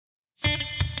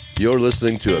You're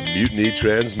listening to a Mutiny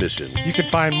Transmission. You can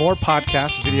find more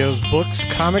podcasts, videos, books,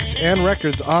 comics, and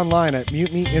records online at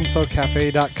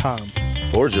mutinyinfocafe.com.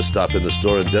 Or just stop in the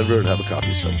store in Denver and have a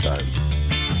coffee sometime.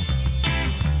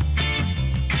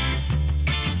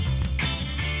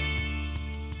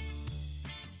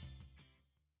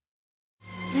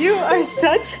 You are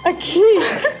such a geek.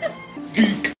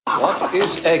 What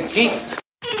is a geek?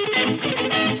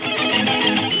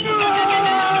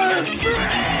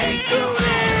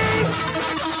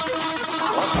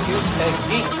 What is a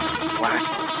geek?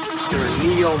 You're a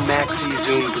neo-maxi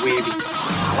zoom dweeby.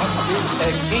 What is a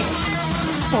geek?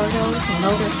 Portals,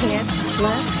 motorhead,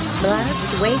 lust, blood,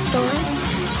 waste stories,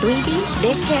 dweeby,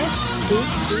 dickhead, geek.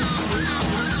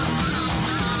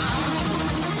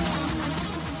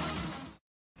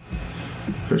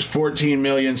 There's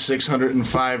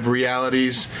 14,605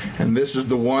 realities, and this is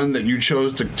the one that you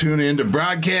chose to tune in to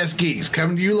Broadcast Geeks,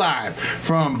 coming to you live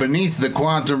from beneath the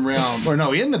quantum realm,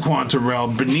 in the quantum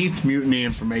realm, beneath Mutiny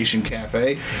Information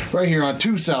Cafe, right here on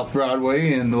 2 South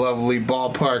Broadway in the lovely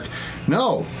ballpark.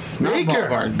 No, not Baker.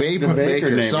 ballpark.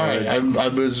 Baker Sorry,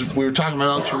 we were talking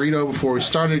about El Torito before we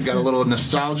started. Got a little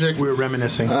nostalgic. We were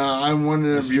reminiscing. I'm one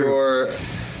of your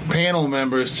panel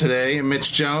members today,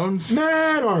 Mitch Jones,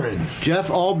 Matt Orange, Jeff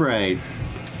Albright.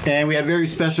 And we have very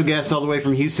special guests all the way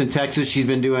from Houston, Texas. She's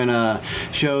been doing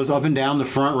shows up and down the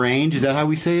Front Range. Is that how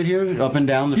we say it here? Up and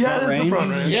down the Front Range? The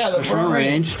Front Range. Yeah, the Front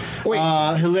Range.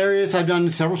 Hilarious. I've done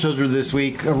several shows with her this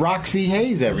week. Roxy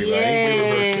Hayes, everybody.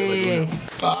 Yay.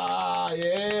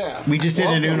 yeah. We just did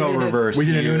an Uno reverse. We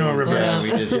did an Uno reverse.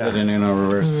 Yeah, we just did an Uno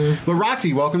reverse. But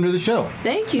Roxy, welcome to the show.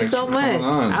 Thank you so much.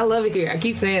 I love it here. I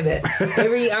keep saying that.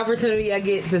 Every opportunity I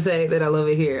get to say that I love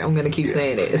it here, I'm going to keep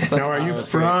saying it. It's Now, are you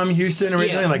from Houston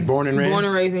originally? Yeah. Like born and raised? Born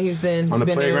and raised in Houston. On the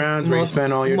Been there playgrounds where you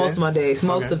spend all your most days? of my days.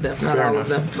 Most Okay. of them. Not Fair all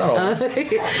enough. of them.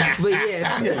 But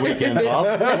yes. Weekend off.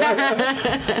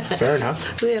 Fair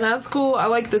enough. So yeah, that's cool. I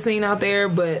like the scene out there,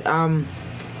 but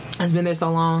it's been there so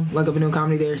long. Like I've been doing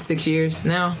comedy there 6 years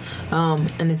now,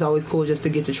 and it's always cool just to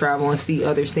get to travel and see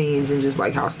other scenes and just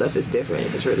like how stuff is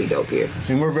different. It's really dope here.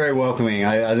 And we're very welcoming.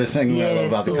 This thing I love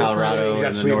about the super Colorado You got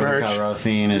and the sweet northern merch. Colorado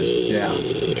scene is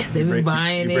They've been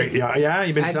buying it. Yeah,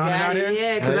 you've been I selling it got out here? it,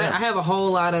 yeah, because I have a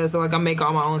whole lot of, so like I make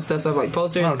all my own stuff, so I have like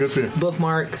posters, Oh, good for you.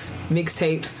 bookmarks,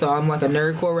 mixtapes, so I'm like a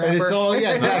nerdcore rapper. And it's all,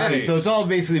 exactly. So it's all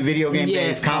basically video game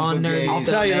based, all comic book nerdy. based, I'll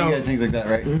tell you, manga, though, things like that,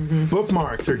 right?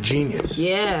 Bookmarks are genius.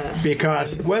 Yeah.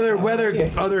 Because whether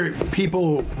other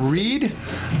people read,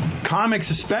 comics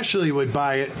especially would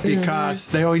buy it because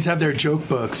they always have their joke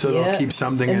books, so they'll keep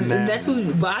something in there. And that's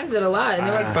who buys it a lot, and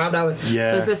they're like $5.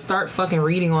 Yeah. So it says start fucking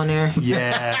reading on there.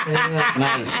 Yeah.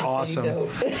 That's awesome.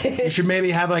 You should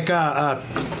maybe have like a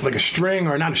string,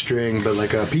 or not a string, but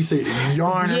like a piece of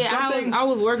yarn or something. I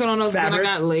was working on those, and I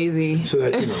got lazy. So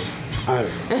that, I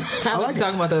don't know. I like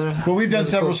talking about that. Well, we've done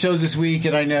several shows this week,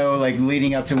 and I know, like,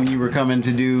 leading up to when you were coming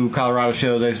to do Colorado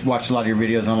shows, I watched a lot of your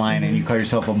videos online, and you call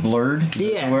yourself a blurred.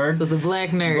 Is that the word? So it's a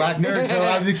black nerd. Black nerd. So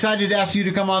I was excited to ask you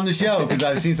to come on the show because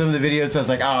I've seen some of the videos. So I was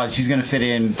like, oh, she's going to fit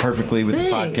in perfectly with the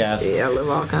podcast. Yeah, I love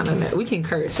all kind of nerds. We can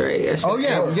curse, right? Oh,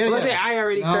 yeah. I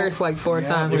already cursed like 4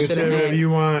 times. You can say whatever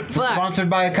you want. Sponsored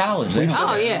by a college.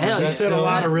 Oh, yeah. Hell yeah. You said a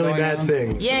lot of really bad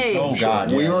things. Yay. Oh,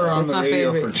 God. We were on That's the my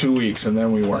radio favorite. for 2 weeks, and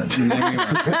then we weren't.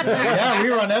 Yeah, we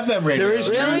were on FM radio. There is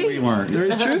Really? We weren't. There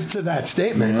is truth to that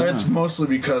statement. It's mostly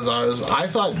because I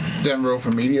thought Denver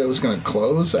Open Media was going to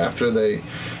close after they,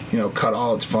 cut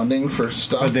all its funding for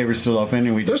stuff. But they were still open,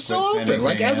 and we They're just still quit sending open,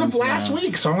 like as of fans, last yeah.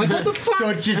 week. So I'm like, what the fuck? So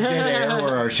it's just dead air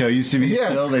where our show used to be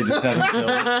still. They just haven't filled.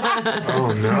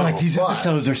 Oh, no. We're like, these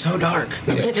episodes are so dark.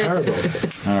 That was terrible.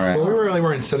 All right. Well, we really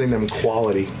weren't sending them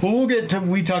quality. Well, we'll get to.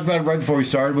 We talked about it right before we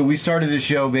started, but we started this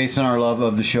show based on our love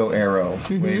of the show Arrow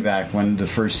way back when the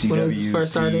first When it was CW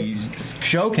first started.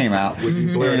 show came out. Would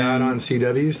you blurt out on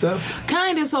CW stuff?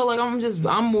 Kind of. So like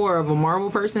I'm more of a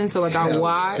Marvel person. So like I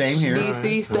watch same here.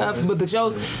 DC stuff, but the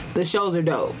shows are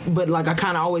dope. But like I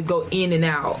kind of always go in and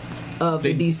out of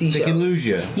the DC shows. They can lose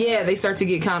you. Yeah, they start to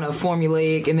get kind of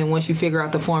formulaic, and then once you figure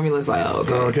out the formula, it's like, oh,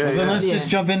 okay. Okay. Well, then let's just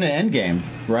jump into Endgame,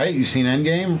 right? You've seen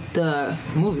Endgame? The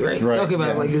movie, right? Right, Okay, but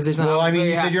yeah. like, is there something? Well, I mean,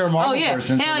 you said you're a Marvel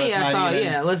person, so Hell let's yeah, not I saw it.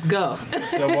 even- Yeah, let's go.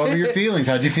 So what were your feelings?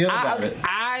 How'd you feel about it?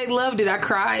 I loved it. I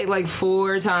cried like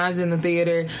 4 times in the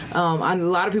theater. A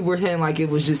lot of people were saying like it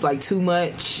was just like too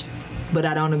much. But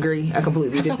I don't agree. I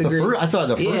completely disagree. I thought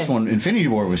the first one, Infinity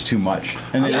War, was too much,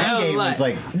 and then Endgame was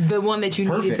like the one that you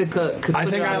needed to put. I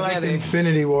think I liked together.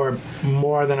 Infinity War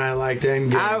more than I liked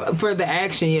Endgame. For the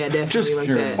action, yeah, definitely Just like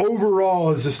that. overall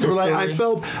as a story, like,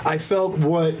 I felt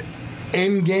what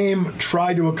Endgame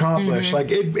tried to accomplish.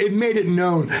 Like it made it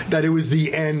known that it was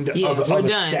the end of a done.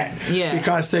 set. Yeah.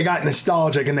 Because they got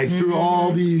nostalgic and they threw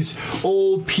all these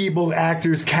old people,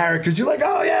 actors, characters. You're like,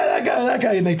 oh yeah, that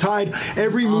guy, and they tied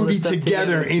every All movie the stuff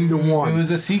together together. into one. It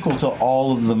was a sequel to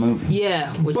all of the movies.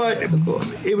 Yeah, which But is so cool.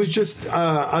 it was just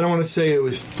I don't want to say it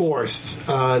was forced.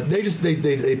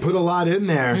 They put a lot in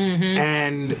there,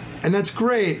 and that's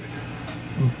great.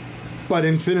 But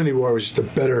Infinity War was just a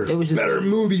better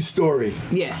movie story.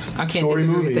 Yeah, I can't Story disagree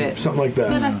movie, with that. something like that.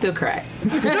 But I still cried.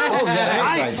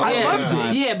 I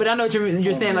loved it. Yeah, but I know what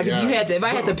you're saying. Like if I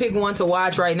had to pick one to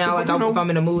watch right now, like if I'm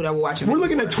in the mood, I would watch it. We're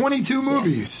looking at 22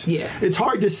 movies. Yeah. It's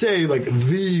hard to say, like,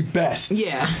 the best.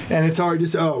 Yeah. And it's hard to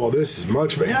say, oh, well, this is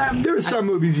much better. Yeah, there are some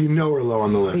movies you know are low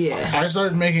on the list. Yeah. I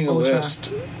started making a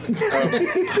list of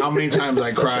how many times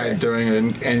I cried during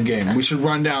an Endgame. We should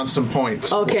run down some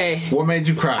points. Okay. What made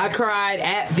you cry? I cried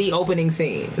at the opening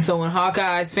scene. So when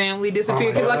Hawkeye's family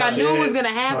disappeared, because like I knew it was gonna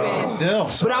happen,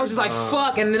 but I was just like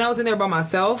fuck, and then I was in there by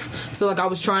myself. So like I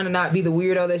was trying to not be the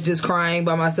weirdo that's just crying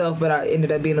by myself, but I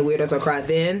ended up being the weirdo. So I cried.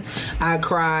 Then I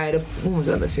cried. What was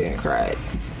the other scene I cried?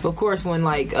 Of course, when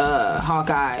like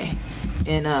Hawkeye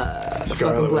and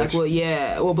fucking Black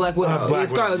Widow, Black Widow,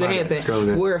 Scarlett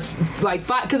Johansson, were like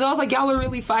fight because I was like, y'all are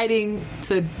really fighting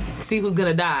to see who's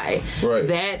gonna die. Right.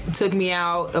 That took me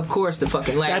out. Of course, the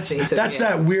fucking last scene took That's me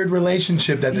out. that weird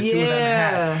relationship that the two of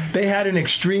them had. They had an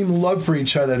extreme love for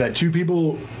each other that two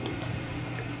people.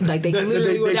 Like they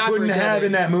literally they couldn't have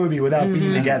in that movie without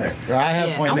being together. I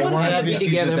have points. I They wanted have them to be issues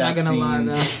together. with I'm not that gonna lie scene.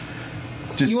 though.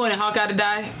 You wanted Hawkeye to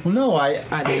die? Well, no, I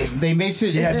did. They made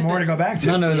it. You had more to go back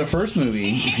to. No, the first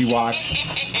movie, if you watch,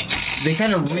 they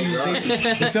kind of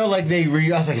it felt like I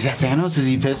was like, is that Thanos? Is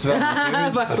he pissed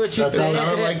about That's what you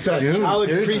said. Dude,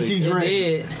 Alex seriously. Creasy's It right.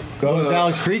 did. Go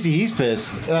Alex Creasy, he's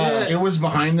pissed. It was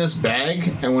behind this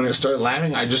bag, and when it started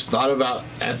laughing, I just thought about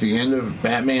at the end of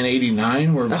Batman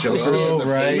 '89, where Joker said the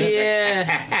right. payment.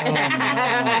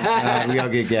 Yeah. We all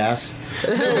get gas.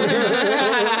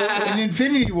 In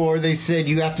Infinity War, they said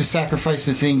you have to sacrifice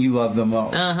the thing you love the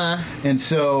most. And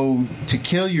so to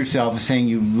kill yourself is saying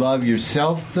you love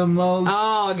yourself the most.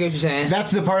 Oh, I get what you're saying.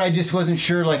 That's the part I just wasn't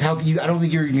sure. Like, how I don't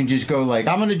think you can just go like,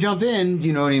 I'm going to jump in.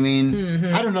 You know what I mean?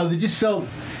 I don't know. They just felt.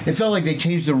 It felt like they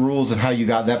changed the rules of how you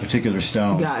got that particular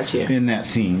stone. Gotcha. In that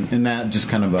scene, and that just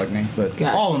kind of bugged me. But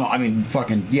all in all, I mean,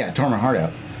 fucking yeah, tore my heart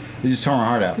out. It just tore my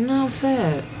heart out. No, I'm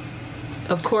sad.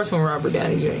 Of course, when Robert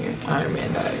Downey Jr., Iron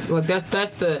Man died. Like that's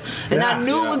the, and I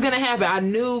knew it was gonna happen. I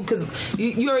knew because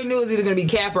you already knew it was either gonna be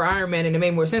Cap or Iron Man, and it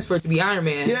made more sense for it to be Iron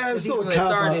Man. Yeah, it was still a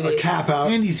cap out.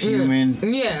 And he's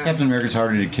human. Yeah. Captain America's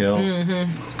harder to kill.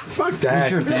 Fuck that. I'm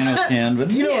sure Thanos can, but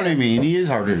you know what I mean. He is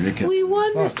harder to kill. We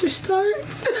won, Mr. Stark.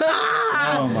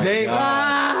 Oh my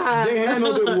god! They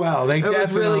handled it well. They It was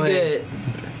definitely really good.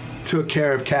 took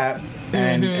care of Cap.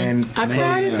 And I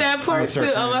cried at that part too.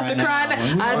 I'm about to cry.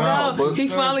 I know. Wow. He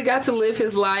finally got to live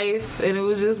his life, and it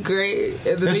was just great.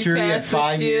 And then That's he true. He had passed the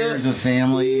 5 ship. years of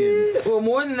family. And, Well,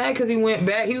 more than that, because he went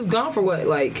back. He was gone for what?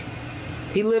 Like,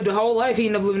 he lived a whole life. He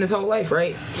ended up living his whole life,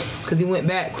 right? Because he went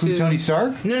back to Tony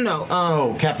Stark?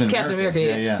 No. Captain America.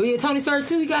 Yeah. Well, yeah, Tony Stark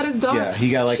too. He got his daughter. Yeah, he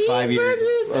got like 5 years.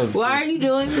 Cheeseburgers. Why are you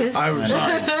doing this? I'm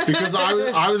sorry because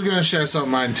I was going to share something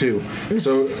mine too.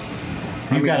 So.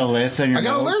 You got a list on your I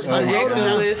got a notes? list. I Okay, wrote it so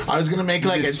down. list. I was going to make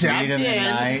like a just top read 'em at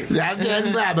 10, night. top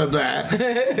 10, blah, blah,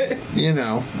 blah. You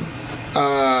know.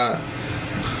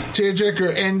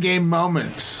 Tearjerker endgame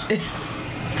moments.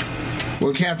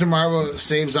 When Captain Marvel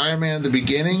saves Iron Man at the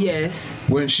beginning. Yes.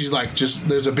 When she's like,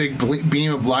 there's a big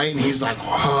beam of light, and he's like,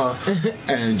 whoa.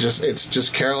 And it's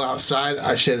just Carol outside.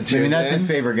 I shed a tear. I mean, that's then. his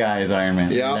favorite guy is Iron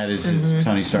Man. Yeah. That is his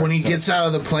Tony Stark. When he gets out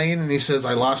of the plane and he says,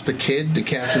 I lost a kid to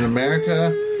Captain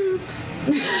America.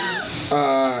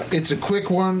 It's a quick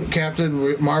one.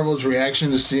 Captain Marvel's reaction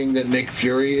to seeing that Nick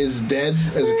Fury is dead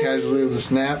as a casualty of the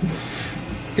snap.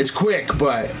 It's quick,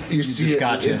 but you see it.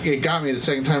 It got me the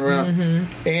second time around.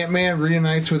 Ant-Man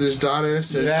reunites with his daughter.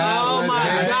 Says, Oh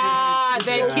my god,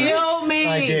 they killed me.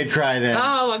 I did cry then.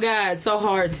 Oh my god, so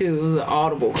hard too. It was an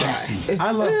audible cry.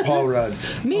 I love Paul Rudd.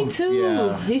 Me too.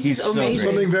 Yeah. He's just so amazing.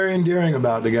 Something very endearing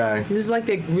about the guy. He's like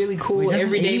that really cool He doesn't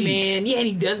everyday age. man. Yeah, and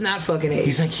he does not fucking age.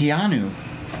 He's like Keanu.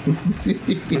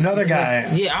 Another guy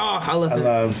Yeah, I love I him.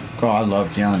 love. Oh, I love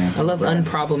Keanu. I love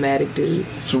unproblematic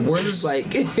dudes. So where does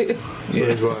Like Right?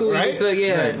 sweet as fuck,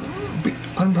 yeah.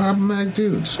 unproblematic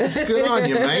dudes? Good on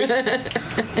you, mate.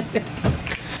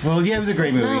 Well, yeah, it was a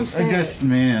great movie. I'm sad.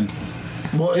 Man.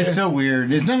 Well, It's so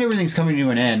weird. It's not everything's coming to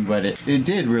an end, but it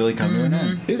did really come to an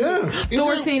end.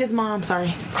 Thor seeing his mom.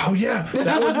 Sorry. Oh yeah,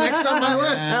 that was next on my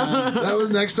list. That was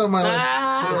next on my list.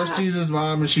 Thor sees his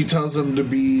mom and she tells him to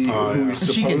be who he's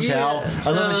supposed She can to. tell. I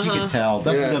love that she can tell.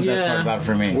 That's the best part about it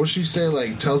for me. What'd she say?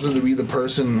 Like, tells him to be the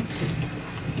person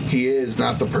he is,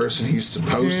 not the person he's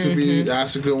supposed to be.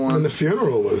 That's a good one. And the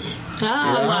funeral was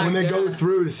when they go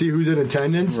through to see who's in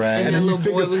attendance, right? And then the you little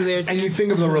think boy of, was there too. and you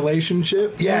think of the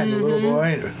relationship, and the little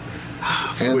boy,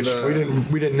 And, which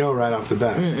we didn't know right off the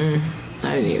bat.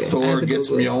 I didn't either. Thor gets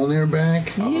Mjolnir back.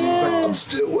 He's like, I'm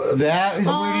still with That is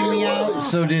weirding me out.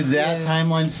 So did that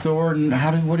timeline's Thor,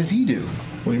 and what does he do?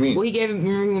 What do you mean? Well, he gave him.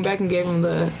 Remember, he went back and gave him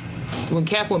the. When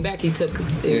Cap went back, he took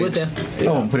it with him.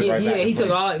 Oh, and put it right back. Yeah, he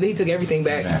took he took everything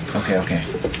back. Okay.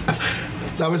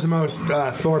 That was the most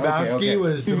Thorbowski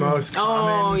was the most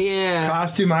common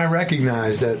costume I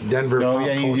recognized at Denver Pop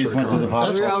he Culture just went to the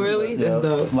Con. pop. Oh, really? That's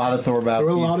dope. A lot of Thorbowskis. There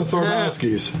were a lot of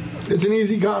Thorbowskis. It's an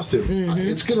easy costume.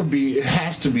 It's gonna be. It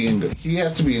has to be in. He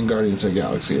has to be in Guardians of the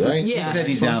Galaxy, right? Yeah. He said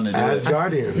he's down to do As it.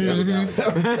 Guardians.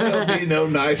 There'll be no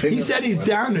knifing. He said he's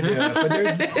down to do it,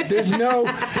 but there's no.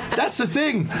 That's the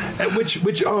thing.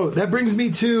 That brings me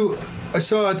to. I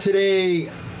saw today.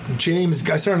 I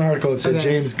saw an article that said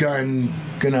James Gunn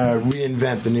gonna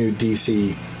reinvent the new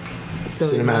DC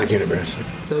cinematic universe.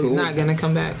 So he's not gonna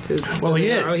come back to. Well, he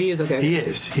is. Oh, he is. Okay. He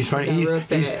is. He's funny. He's real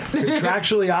sad.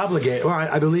 contractually obligated. Well,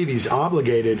 I believe he's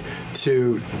obligated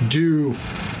to do.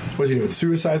 What is he doing?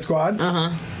 Suicide Squad.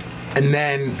 And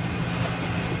then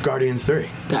Guardians 3.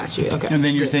 Got you. Okay. And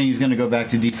then you're saying he's going to go back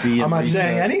to DC. I'm not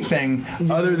saying anything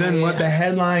other than what the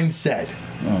headline said.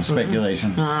 Oh,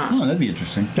 speculation. Oh, that'd be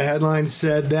interesting. The headline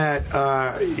said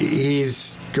that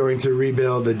he's going to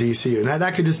rebuild the DCU. Now,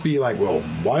 that could just be like, well,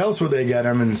 why else would they get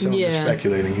him? And someone is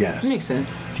speculating, yes. Makes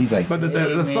sense. He's like, but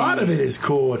the thought of it is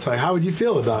cool. It's like, how would you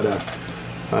feel about a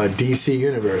DC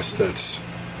universe that's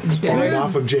spawned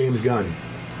off of James Gunn?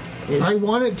 I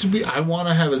want it to be. I want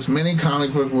to have as many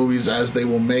comic book movies as they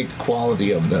will make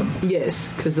quality of them.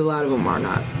 Yes, because a lot of them are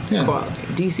not quality.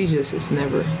 DC just is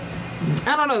never.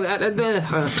 I don't know.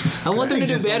 I want them to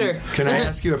do better. Can I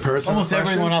ask you a personal Almost question?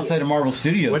 everyone outside of Marvel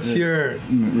Studios. What's your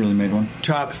really made one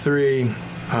top 3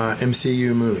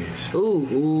 MCU movies?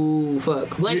 Ooh,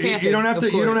 fuck. Black Panther. You don't have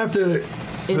to. You don't have to.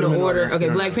 In the order. Okay,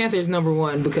 Black Panther is number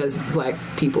 1 because black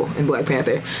people in Black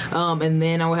Panther. And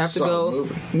then I would have to go.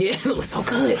 Movie. Yeah, it was so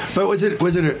good. But was it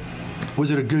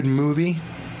a good movie?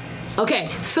 Okay,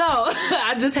 so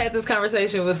I just had this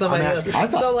conversation with somebody else.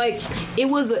 So like,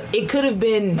 it could have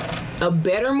been a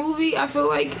better movie, I feel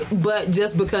like, but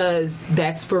just because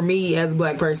that's for me as a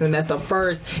black person, that's the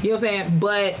first. You know what I'm saying?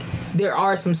 But there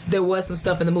was some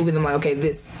stuff in the movie that I'm like, okay,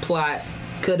 this plot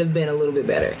could have been a little bit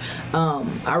better.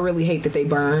 I really hate that they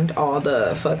burned all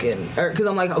the fucking, because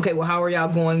I'm like, okay, well, how are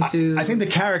y'all going to? I think the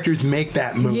characters make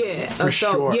that movie for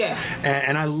sure. Yeah,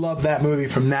 and I love that movie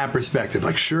from that perspective.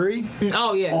 Like Shuri,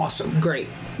 oh yeah, awesome, great.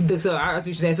 So I see what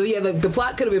you're saying. So yeah, the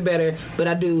plot could have been better, but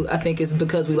I think it's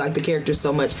because we like the characters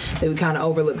so much that we kind of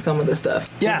overlook some of the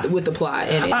stuff. Yeah, with the plot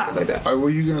and stuff like that. Were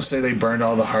you gonna say they burned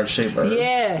all the heart-shaped herb?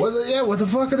 Yeah. What the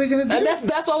fuck are they gonna do?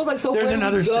 That's why I was like, so there's where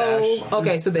another do we go? stash.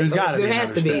 Okay, so there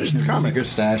has to be. It's comic. Secret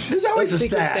stash. There's always a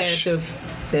secret stash.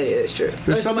 of. That is true.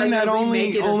 There's something that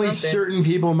only certain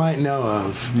people might know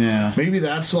of. Yeah. Maybe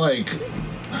that's like.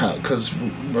 Because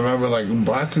remember, like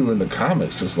M'Baku in the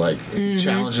comics is like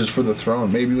challenges for the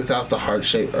throne. Maybe without the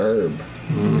heart-shaped herb,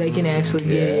 they can actually.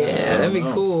 Yeah, that'd be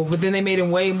cool. But then they made him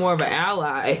way more of an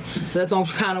ally. So that's why I'm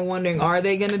kind of wondering: are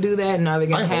they going to do that? And are they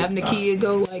going to have Nakia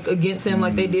go like against him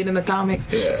like they did in the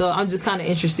comics? Yeah. So I'm just kind of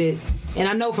interested. And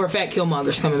I know for a fact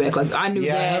Killmonger's coming back. Like I knew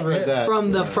that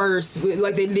from the first.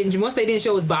 Like once they didn't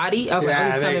show his body, I was like,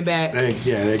 oh, he's coming back. They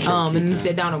and they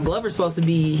said Donald Glover's supposed to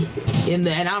be in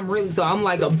the. And I'm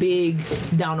like a big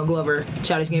Donald Glover,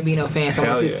 Childish Gambino fan. So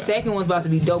like, the second one's about to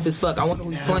be dope as fuck. I wonder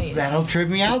who he's playing. That'll trip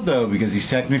me out though because he's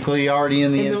technically already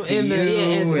in the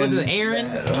MCU. Was it Aaron?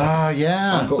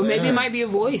 Yeah. But maybe it might be a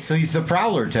voice. So he's the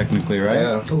Prowler technically, right?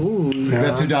 Yeah. Ooh.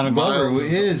 That's who Donald Glover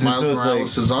is. Miles and so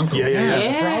Morales' it's like his uncle.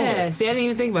 Yeah. See, I didn't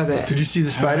even think about that. Did you see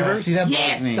the Spider-Verse?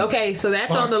 Yes. Okay, so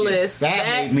that's on the list. That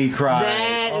made me cry.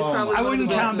 That is probably. I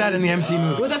wouldn't count that in the MCU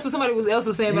movie. Well, that's what somebody else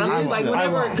was saying, but I'm just like,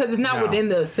 whenever, because it's not within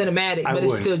the cinematic, but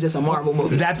it's still just a Marvel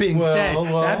movie. That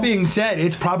being said,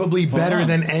 it's probably better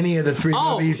than any of the 3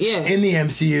 movies in the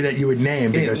MCU that you would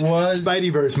name because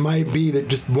Spideyverse might be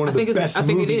just one of the best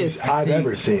movies I've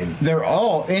ever seen. They're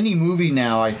all any movie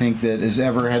now. I think that has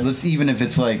ever had. Even if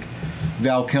it's like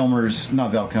Val Kilmer's,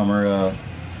 not Val Kilmer.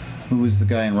 who was the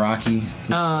guy in Rocky?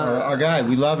 Our guy,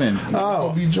 we love him.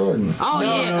 Oh, B. Jordan. Oh,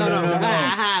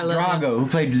 No. Drago, who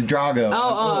played Drago.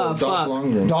 Fuck. Dolph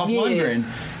Lundgren. Dolph Lundgren.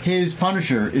 His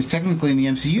Punisher is technically in the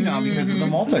MCU now because of the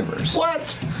multiverse.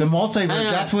 What? The multiverse.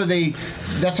 That's what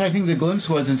I think the glimpse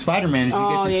was in Spider-Man. Is you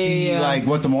get to see like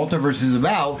what the multiverse is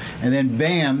about, and then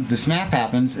bam, the snap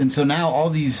happens, and so now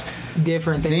all these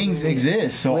different things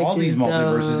exist. So all these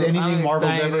multiverses, anything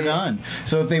Marvel's ever done.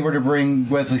 So if they were to bring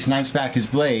Wesley Snipes back as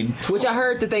Blade, which I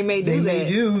heard that they may do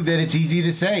that it's easy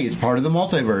to say it's part of the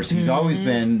multiverse. He's always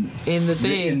been in the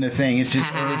thing. It's just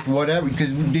Earth, whatever. Because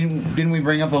didn't we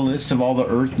bring up a list of all the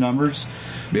Earth numbers?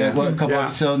 Yeah.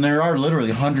 So there are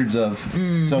literally hundreds of.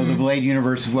 So the Blade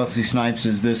universe of Wesley Snipes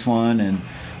is this one, and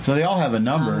so they all have a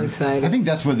number. I'm excited. I think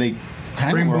that's what they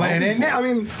kind bring of Blade in. I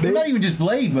mean, not even just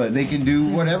Blade, but they can do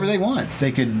whatever they want.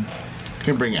 They could.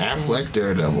 Can bring Affleck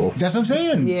Daredevil. That's what I'm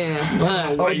saying.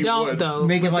 Yeah. Don't though.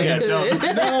 Make it like a no,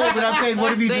 but I'm saying,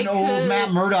 what if he's an old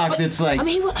Matt Murdock that's like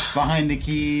behind the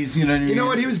keys? You know what I mean? You know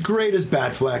what? He was great as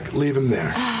Batfleck. Leave him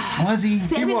there. Was he?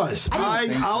 He was.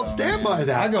 I'll stand by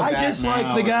that. I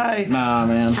dislike the guy. Nah,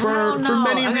 man. For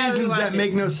many reasons that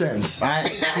make no sense. I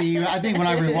think when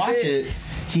I rewatch it,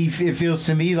 it feels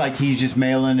to me like he's just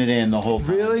mailing it in the whole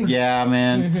time. Really? Yeah,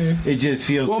 man. It just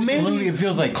feels. Well, maybe it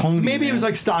feels like Clooney. Maybe it was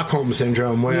like Stockholm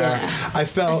syndrome, where I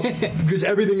felt because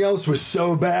everything else was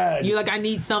so bad. You're like, I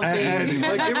need something. And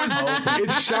like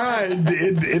it shined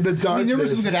in the darkness. I mean, there were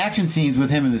some good action scenes with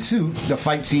him in the suit. The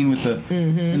fight scene with the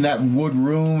in that wood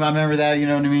room. I remember that. You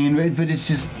know what I mean? But it's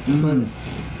just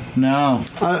no.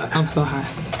 I'm so high.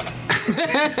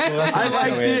 I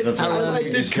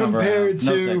liked it compared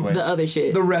to the other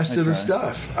shit, the rest of the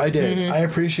stuff. I did. I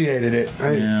appreciated it.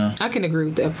 I can agree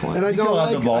with that point. And I don't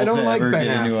like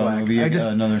Ben Affleck. I just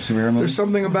another superhero movie. There's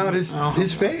something about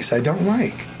his face I don't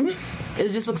like. It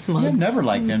just looks smug. I've never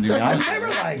liked him, dude. I never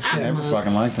liked him. Never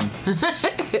fucking liked him.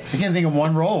 I can't think of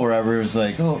one role where it was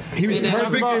like, he was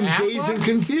perfect in Dazed and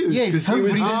Confused. Yeah, because he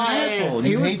was an asshole.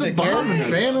 He was the bomb in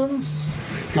Phantoms.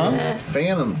 Huh?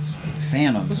 Phantoms.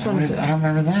 Phantoms. I don't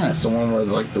remember that. That's the one where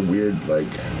like the weird like.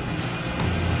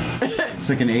 It's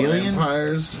like an alien.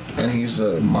 Vampires, and he's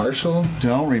a marshal.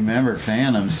 Don't remember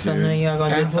Phantoms. So now y'all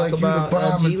gonna just talk about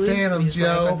Phantoms,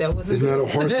 yo. Isn't that a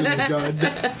horse and a gun?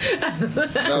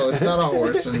 No, it's not a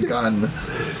horse and gun.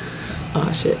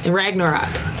 Oh shit! And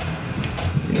Ragnarok.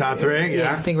 Top 3,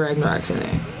 yeah. I think Ragnarok's in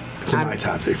there. It's in my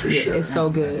top 3 for sure. It's so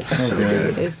good. So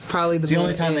good. It's probably the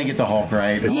only time they get the Hulk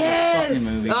right. Yes.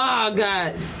 Oh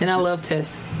god. And I love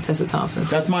Tessa Thompson.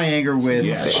 That's my anger with.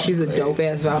 Yeah, she's a dope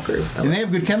ass Valkyrie. And they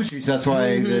have good chemistry, so that's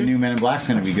why the new Men in Black's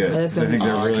going to be good. I think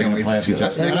they're really going to play off each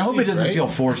other. And I hope it doesn't feel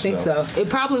forced. I think so. It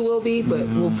probably will be, but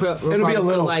we'll it'll be a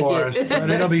little forced, but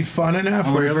it'll be fun enough.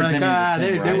 Where you're like,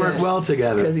 they work well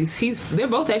together. Because they're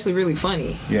both actually really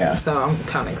funny. Yeah. So I'm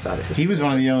kind of excited to see. He was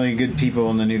one of the only good people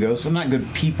in the new Ghostbusters. Well, not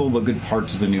good people, but good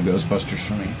parts of the new Ghostbusters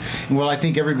for me. Well, I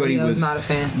think everybody was not a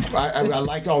fan. I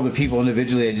liked all the people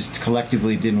individually. I just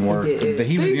collectively didn't work.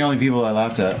 He was the only people I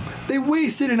laughed at. They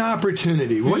wasted an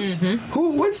opportunity. What's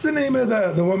the name of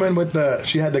the woman with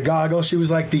she had the goggles? She was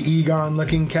like the Egon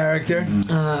looking character.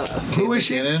 Who was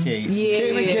she? Kate.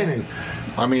 Kate McKinnon.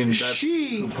 I mean, that's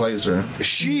who plays her.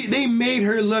 They made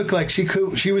her look like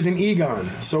she was an Egon.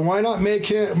 So why not make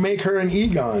her an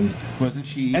Egon? Wasn't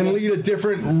she? And lead a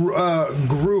different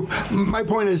group. My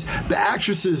point is, the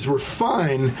actresses were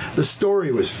fine. The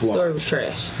story was flawed. The story was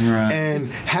trash. Right.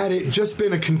 And had it just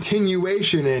been a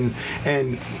continuation,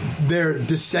 and their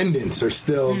descendants are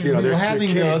still, their having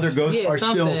kids the other ghosts are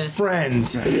still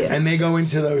friends, and they go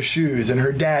into those shoes, and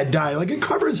her dad died. Like, it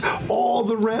covers all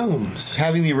the realms.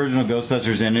 Having the original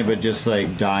Ghostbusters in it, but just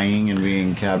like dying and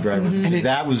being cab driver,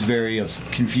 that was very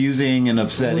confusing and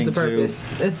upsetting too.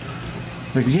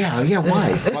 Like,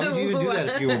 why? Why would you even do that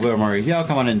if you were Bill Murray? Yeah, I'll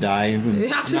come on and die.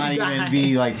 Not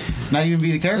even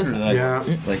be the character that I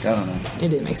was. Like, I don't know. It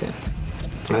didn't make sense.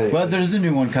 But there's a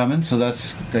new one coming, so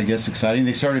that's, I guess, exciting.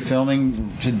 They started filming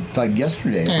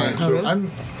yesterday. Right, so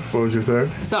what was your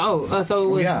third?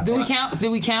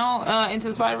 Do we count Into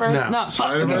the Spider-Verse? No.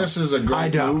 Spider-Verse is a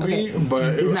great movie,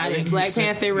 but it's not in Black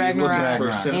Panther, Ragnarok,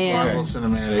 Marvel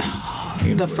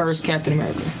Cinematic. The first Captain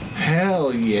America.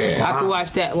 Hell yeah! I could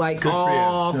watch that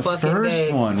all fucking day.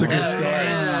 The first one. It's a good story.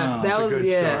 That was story.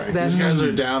 These guys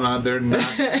are down on. They're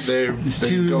not. They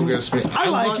go get me. I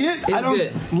like it. I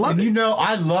don't love it.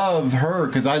 I love her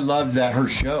because I loved her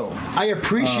show. I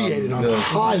appreciate it on the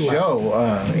high show.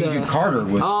 Agent Carter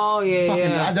was. Oh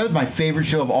yeah. That was my favorite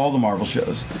show of all the Marvel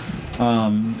shows.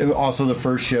 It was also the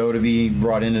first show to be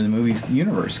brought into the movie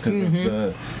universe because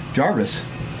of Jarvis.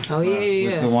 Oh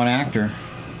yeah. Was the one actor.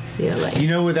 CLA. You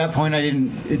know, at that point,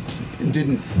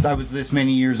 I was this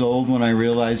many years old when I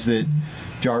realized that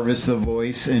Jarvis the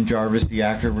voice and Jarvis the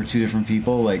actor were two different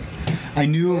people. Like, I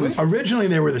knew it was... Originally,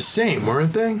 they were the same,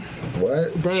 weren't they?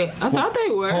 What? I thought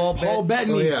they were. Paul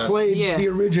Bettany played the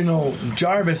original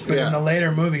Jarvis, but in the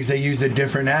later movies, they used a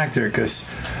different actor because...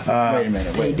 wait a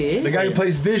minute. They did? The guy who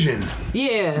plays Vision.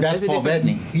 Yeah. That's Paul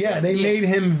Bettany. Yeah, they made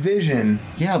him Vision.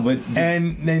 Yeah, but...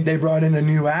 And they brought in a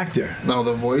new actor. No,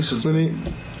 the voice is...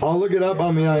 I'll look it up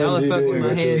on the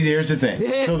IMDb. See, here's the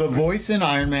thing. So the voice in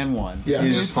Iron Man 1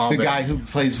 is Paul the Bettany. guy who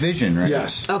plays Vision, right?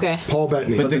 Yes. Okay. Paul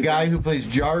Bettany. But the guy who plays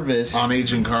Jarvis on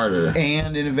Agent Carter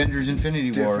and in Avengers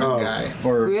Infinity War, guy.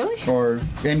 or Really? or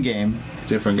Endgame,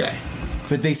 different guy.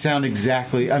 But they sound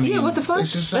exactly. I mean, Yeah, what the fuck? They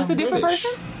just That's a sound different British.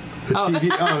 person? The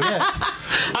TV. Oh, yes.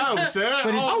 Oh, Sarah.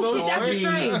 But Oh, shit, Doctor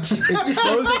Strange.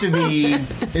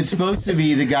 It's supposed to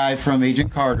be the guy from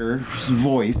Agent Carter's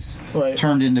voice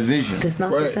turned into Vision. That's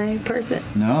not the same person.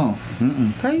 No.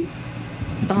 Right?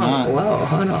 It's not. Whoa,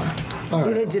 hold on.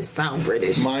 It just sound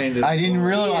British. I didn't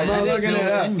realize. I'm looking it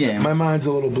up. Endgame. My mind's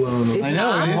a little blown. It's I know.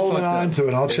 not? It I'm is holding fucked on up. to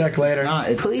it. I'll check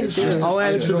later. Please do. I'll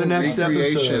add it to the next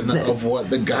recreation episode. of what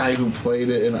the guy who played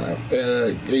it in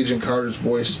Agent Carter's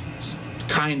voice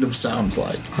kind of sounds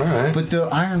like. All right. But the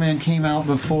Iron Man came out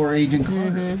before Agent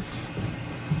Carter.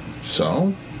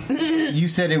 So You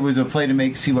said it was a play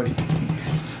to see what.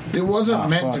 it wasn't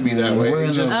meant to be that way. We're in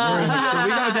It's the, just So we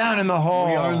go down in the hole.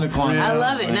 we are in the quantum. I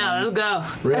love it. Now, let's go.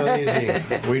 Real easy.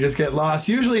 We just get lost.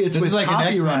 Usually it's This with is like an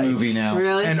X-Men copyrights movie now.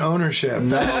 Really? and ownership.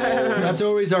 That's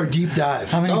always our deep dive.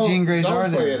 How many Don't- Jean Greys don't are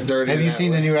play there? it dirty Have you that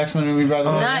seen way. the new X-Men movie, by the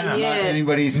way? Not yet.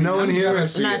 Anybody seen No one here.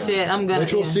 Not yet. I'm gonna.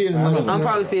 Mitch will see it and let us I'll know.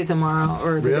 probably see it tomorrow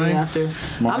or the Really? day after.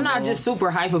 I'm not just super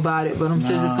hype about it, but I'm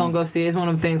still just gonna go see it. It's one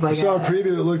of the things I like saw a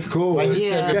preview that looked cool. Like It's you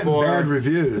said getting before. bad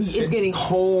reviews. it's getting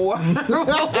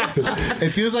horrible.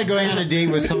 It feels like going on a date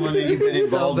with someone that you've been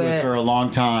involved with bad. for a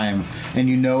long time, and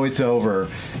you know it's over,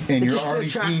 and you're you're still already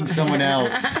trying. seeing someone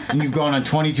else, and you've gone on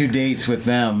 22 dates with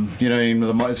them. You know what I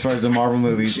mean? As far as the Marvel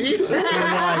movies. Jesus.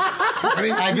 And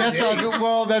you're like, I guess I'll go.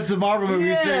 Well, that's the Marvel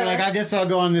movie. So you're like, I guess I'll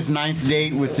go on this 9th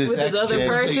date with this With this other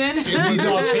ex-chick.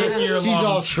 person. She's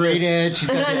all straight edge. She's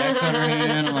got the X on her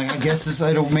hand. I'm like, I guess this.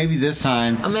 Maybe this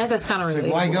time. I mean, that's kind of Like,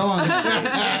 relatable. why go on this date?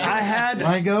 I had.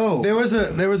 Why go? There was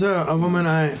a woman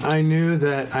I knew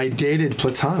that I dated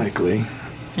platonically.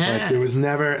 Like there was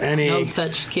never any No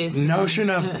touch, kiss. notion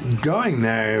of going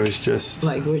there. It was just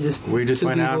Like we just two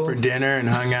went out people. for dinner and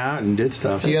hung out and did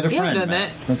stuff. So you had a Yeah, I've friend. done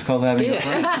Matt. that. That's called having a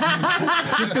friend.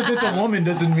 Just because it's a woman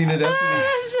doesn't mean it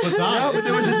has to be. No, but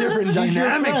there was a different She's your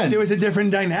dynamic. friend. There was a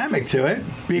different dynamic to it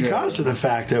because of the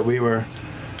fact that we were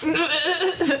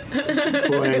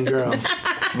boy and girl.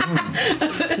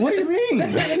 What do you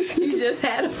mean? You just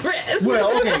had a friend.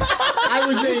 Well, okay. I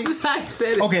would This is say. how I said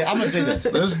it. Okay, I'm gonna say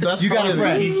this. That's You got a probably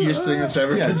friend. the geekiest thing that's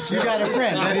ever been Yes, you said. got a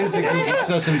friend. That is the geeky.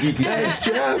 That's some geeky. Thanks,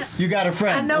 Jeff. You got a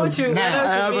friend. I know what you. Now,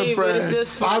 I know what you mean, but it's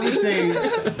just I funny. would say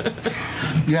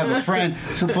you have a friend.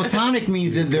 So platonic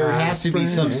means that there has to be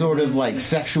some sort of like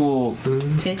sexual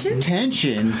tension.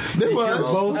 tension. There was.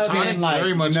 Both Platonic being like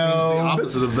very much means the no.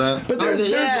 opposite of that. But there's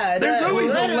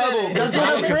always a level. That's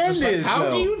what a friend is. How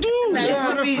though. do you do Nice that? That's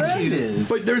to what a meet friend you. is.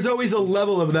 But there's always a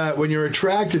level of that when you're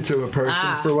attracted to a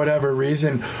person for whatever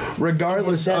reason,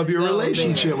 regardless It just of your doesn't go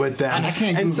relationship there. with them. I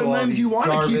can't And Google all sometimes you these want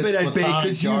to keep Jarvis, it at bay platonic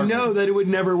because you Jarvis. know that it would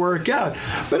never work out.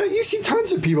 But you see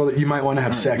tons of people that you might want to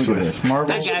have sex Look at with. this. Marvel.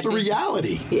 That's just the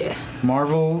reality. Yeah.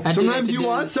 Marvel. I do Sometimes that to you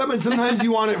want dudes. some, and sometimes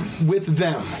you want it with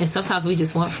them. And sometimes we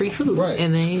just want free food. Right.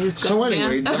 And then you just go. So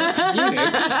anyway,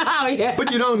 oh yeah.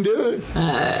 But you don't do it.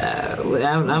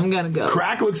 I'm gonna go.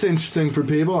 Crack looks interesting for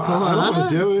people. I don't want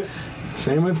to do it.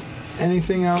 Same with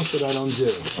anything else that I don't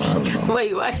do.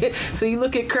 Wait, why? So you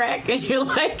look at crack and you're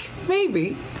like,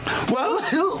 maybe. Well,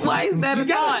 Why is that a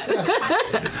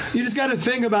thought? you just got to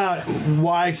think about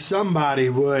why somebody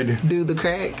would Do the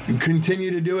crack. continue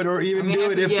to do it or even I mean, do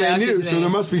has it to- if yeah, they that's what knew. you're So saying. there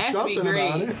must be Has to be something great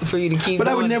about it. for you to keep But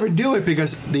I would doing never do it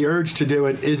because the urge to do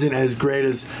it isn't as great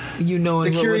as You know the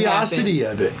what would curiosity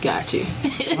happen. of it. Got you.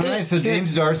 All right, so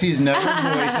James Darcy is never voiced.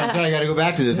 I'm sorry, I got to go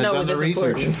back to this. No, I've done the that's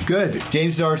research. important. Good.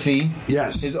 James Darcy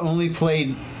Yes. has only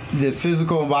played the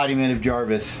physical embodiment of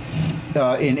Jarvis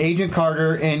in Agent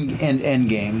Carter and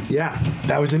Endgame. Yeah,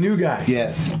 that was a new guy.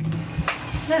 Yes.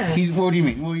 He's. What do you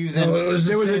mean? Well, he was in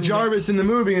There was a Jarvis in the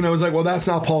movie, and I was like, "Well, that's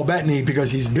not Paul Bettany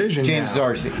because he's Vision." James now.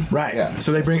 Darcy. Right. Yeah.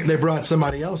 So they brought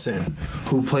somebody else in.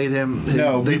 Who played him?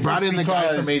 No, they it's brought in the guy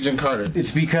because- from Agent Carter.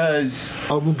 It's because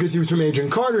Oh, because he was from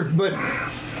Agent Carter, but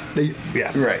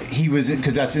Right. He was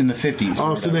because that's in the 50s.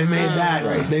 Oh, so they made that.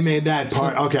 Right. They made that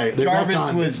part. Okay.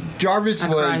 Jarvis was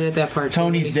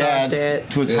Tony's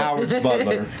dad. Was Howard's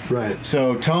butler. Right.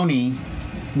 So Tony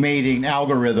made an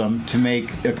algorithm to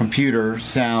make a computer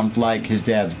sound like his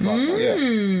dad's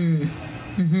butler.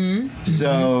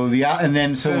 So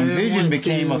when Vision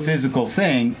became a physical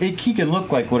thing, he can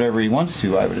look like whatever he wants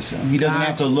to. I would assume he doesn't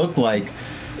have to look like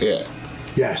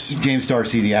James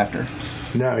Darcy, the actor.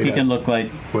 No, he can look like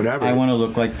whatever. I want to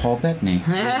look like Paul Bettany. He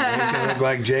can look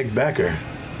like Jake Becker.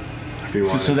 If you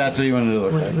want. So that's what you wanted to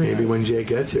look like. Maybe when Jake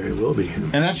gets here, it will be him.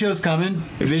 And that show's coming.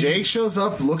 If Jake shows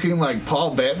up looking like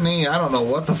Paul Bettany, I don't know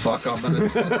what the fuck I'm gonna do.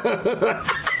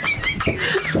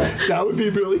 That would be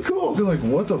really cool. Be like,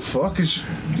 what the fuck is?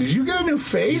 Did you get a new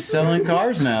face? He's selling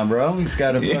cars now, bro. He's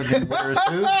got to fucking wear a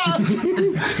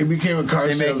suit. He became a car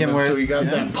They make him salesman, wear- so he got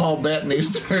yeah. that Paul Bettany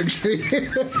surgery.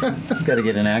 Got to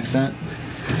get an accent.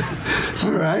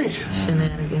 All right.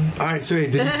 Shenanigans. All right. So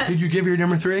wait, did you give your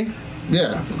number 3?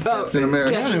 Yeah. Captain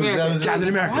America. Captain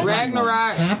America.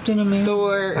 Ragnarok. Captain America.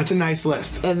 Thor. That's a nice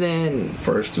list. And then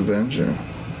First Avenger,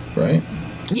 right?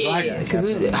 yeah, because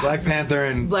Black Panther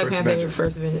and Black First Panther, Avenger.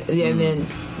 First Avenger, yeah, and then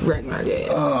Ragnarok. Yeah.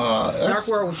 That's- Dark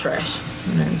World was trash.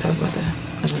 I'm not gonna talk about that.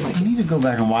 I don't like I it. need to go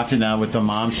back and watch it now with the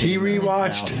mom. He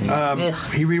rewatched.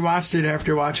 He rewatched it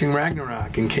after watching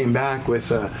Ragnarok and came back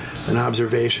with an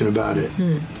observation about it.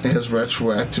 It has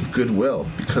retroactive goodwill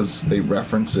because they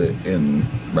reference it in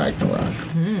Ragnarok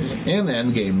and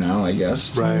Endgame now, I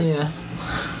guess. Right. Yeah.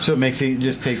 So it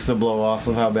just takes the blow off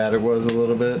of how bad it was a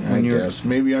little bit. I guess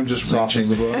maybe I'm just softens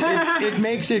the reaching. blow. It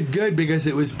makes it good because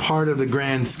it was part of the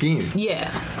grand scheme.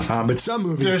 Yeah. But some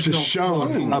movies There's just no shown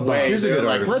fucking above. way. Here's a They're good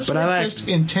like, article. let's But I make like- this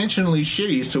intentionally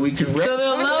shitty so we can. So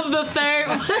they'll love the third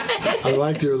one. I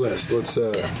liked your list. Let's.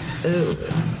 So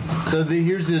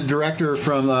here's the director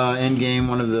from Endgame,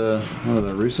 one of the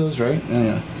Russos, right?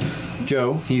 Yeah.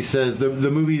 Joe. He says the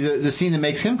movie, the scene that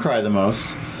makes him cry the most.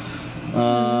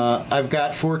 I've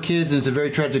got 4 kids, and it's a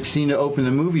very tragic scene to open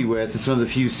the movie with. It's one of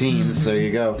the few scenes, there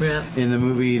you go, in the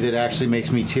movie that actually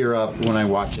makes me tear up when I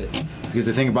watch it. Because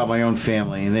I think about my own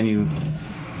family, and then you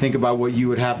think about what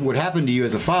would happen to you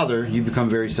as a father, you become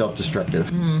very self-destructive.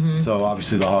 So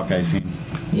obviously the Hawkeye scene.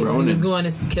 Yeah, when he's going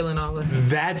and killing all the.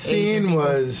 That scene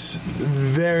was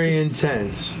very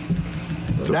intense.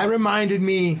 That reminded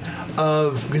me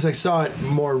of, because I saw it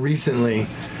more recently,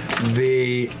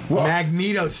 the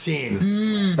Magneto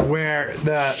scene where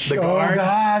the guards. Oh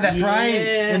God, that's right.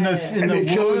 In the woods,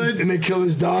 and they kill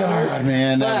his daughter. God,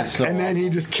 man, that was so. And then he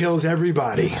just kills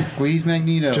everybody. Squeeze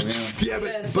Magneto.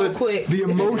 But so quick. The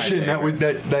emotion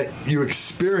that you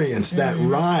experience that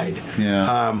ride.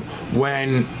 Yeah.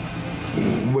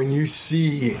 When you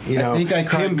see, I think I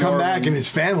cried him come more back when- and his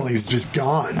family's just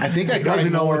gone. I think he I doesn't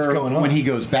cried know what's more going on when he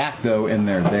goes back though, and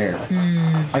they're there.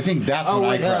 I think that's when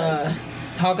I cried.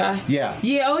 Hawkeye? Yeah.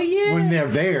 Yeah, oh yeah. When they're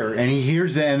there and he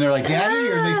hears that and they're like, Daddy,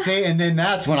 or they say, and then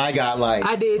that's when I got like.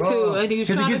 I did too. oh, And he was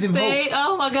 'cause it trying to gives him stay. hope.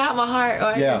 Oh my God, my heart.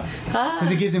 Like, Yeah.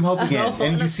 Because it gives him hope again.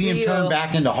 And you see him turn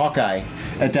back into Hawkeye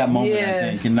at that moment, I Yeah.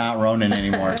 think, and not Ronin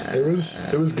anymore. It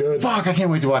was good. Fuck, I can't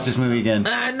wait to watch this movie again.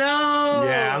 I know.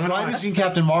 Yeah, So I haven't seen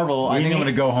Captain Marvel. I think I'm going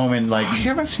to go home and like. I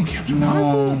haven't seen Captain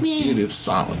Marvel. Dude, it's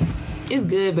solid. It's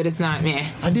good, but it's not, man.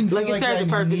 I didn't feel like it like serves I a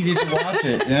purpose. needed to watch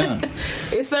it. Yeah.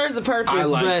 It serves a purpose, I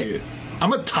like but it.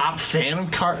 I'm a top fan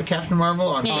of Captain Marvel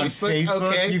on On Facebook. Facebook,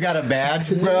 Okay. you got a badge,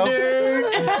 bro. You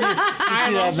see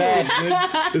that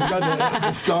badge, dude? It's got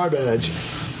the star badge.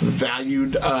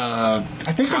 Valued. I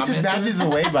think they took commenter. badges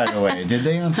away, by the way. Did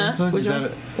they on Facebook? Which Is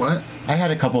that one? What? I had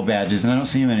a couple badges, and I don't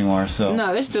see them anymore. So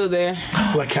no, they're still there.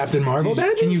 Like Captain Marvel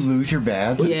badges? Can you lose your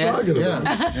badge? What are Yeah. you talking about?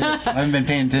 I haven't been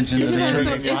paying attention to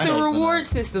the It's a reward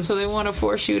system, so they want to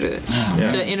force you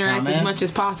to interact as much as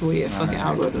possible. Yeah, fucking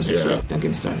algorithms and shit. Don't get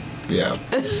me started. Yeah.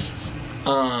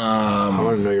 I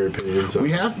want to know your opinion. So.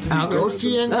 We have to go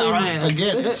see Endgame Oh, man.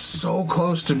 again. It's so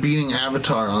close to beating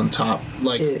Avatar on top,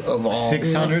 like of all.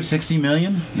 660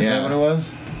 million? Is Yeah. that what it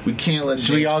was? We can't let.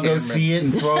 Should we all go see it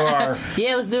and throw our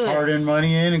Yeah, let's do it. hard-earned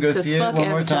money in and go Just see it fuck one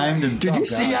more Avatar. time? Did you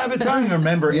see Avatar? I don't even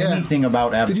remember anything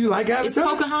about Avatar. Did you like It's Avatar?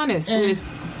 Pocahontas. With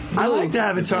I liked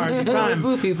Avatar at the time,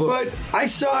 Blue people. but I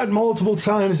saw it multiple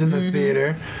times in the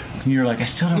theater. And you're like, I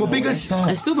still don't know. Well, because what I saw.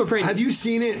 It's super pretty. have you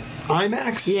seen it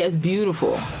IMAX? Yeah, it's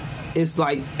beautiful. It's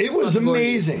like It was fucking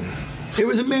gorgeous. amazing. It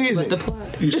was amazing. The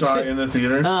plot. You saw it in the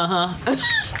theater. I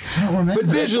don't remember. But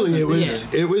visually, it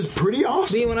was pretty awesome.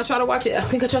 See, when I tried to watch it, I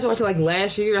think I tried to watch it like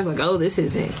last year. I was like, oh, this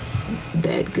isn't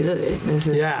that good. This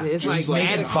is, Yeah. it's Just like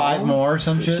making mad 5 more or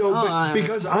some shit. So, Oh,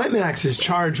 because IMAX is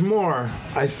charged more,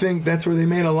 I think that's where they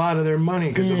made a lot of their money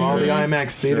because of all the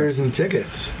IMAX theaters and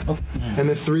tickets. And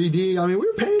the 3D, I mean, we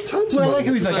were paying tons of Well, money.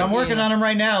 like he's like, I'm working on him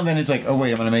right now, and then it's like, oh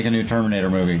wait, I'm going to make a new Terminator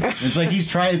movie. It's like he's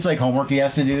trying. It's like homework he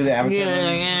has to do. The Avatar.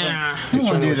 movie. Yeah. He's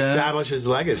trying to do that. establish his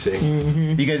legacy.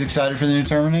 You guys excited for the new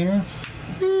Terminator?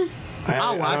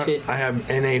 I'll watch it. I have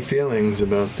NA feelings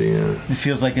about the. It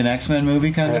feels like an X-Men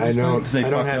movie kind of. I know. 'cause they I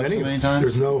don't fucked have up any. So many times.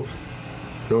 There's no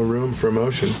room for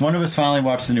emotion. One of us finally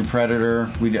watched the new Predator.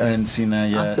 I hadn't seen that I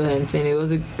yet. still hadn't seen it. It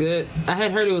was a good. I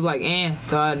had heard it was like,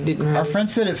 so I didn't. Really. Our friend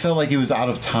said it felt like it was out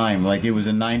of time. Like it was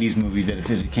a '90s movie that if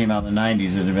it came out in the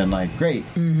 '90s, it'd have been like great.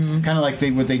 Mm-hmm. Kind of like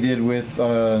what they did with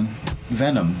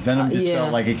Venom. Venom just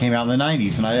felt like it came out in the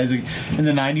 '90s, and in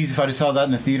the '90s, if I just saw that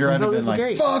in the theater, I'd have been like,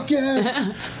 great. "Fuck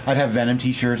yes!" I'd have Venom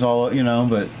T-shirts all,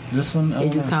 But this one,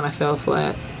 it just kind of fell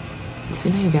flat. So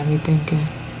now you got me thinking.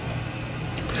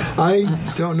 I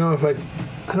don't know if I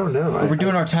don't know. We're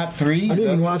doing our top 3. I didn't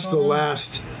even watch the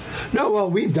last. No, well,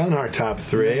 we've done our top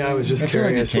 3. I was just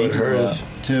curious what hers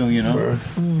too. Were.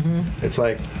 Mm-hmm. It's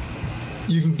like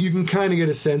you can kind of get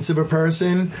a sense of a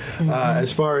person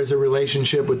as far as a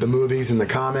relationship with the movies and the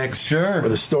comics, sure, or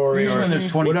the story, or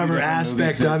whatever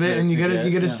aspect of it, and you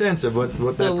get a sense of what that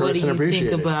person appreciated. So what do you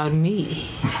think about me?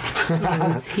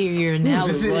 Let's hear your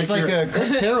analysis. It's like a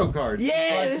tarot card.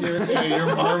 Yeah. Like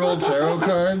your Marvel tarot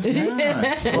cards.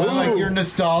 Yeah. Well, like your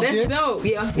nostalgia. That's dope.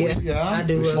 Yeah. I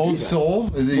do. Old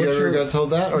soul. Is it you ever got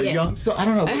told that? Or young soul? I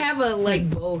don't know. I have a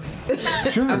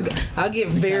both. Sure. I'll get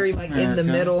very in the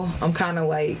middle. I'm kind of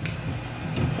like.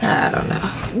 I don't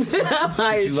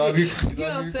know. You love your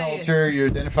culture. You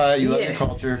identify. You love your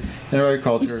culture. Your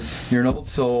culture. You're an old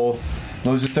soul.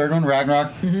 What was the third one?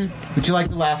 Ragnarok. Mm-hmm. But you like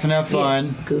to laugh and have fun.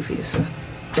 Yeah, goofy as fuck.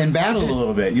 And battle a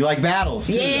little bit. You like battles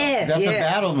too. Yeah, that's a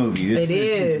battle movie.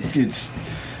 It's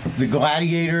the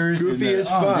gladiators. Goofy as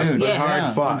fuck, but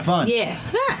hard fought. Fun. Yeah.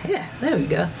 There we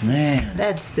go. Man,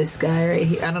 that's this guy right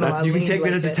here. I don't know. Why you can take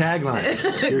that as a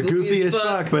tagline. You're goofy as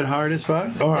fuck, but hard as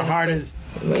fuck, or hard as.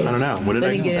 I don't know. What did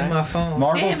I get say? in my phone?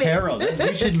 Marvel Tarot.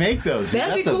 We should make those.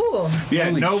 That'd be cool. Yeah,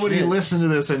 nobody listen to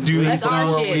this and do That's this.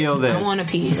 our shit. I want a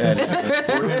piece. I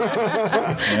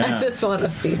just want a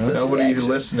piece. Nobody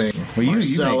listening. Well,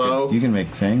 Marcelo. you can make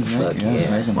things. Fuck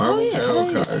yeah. Marvel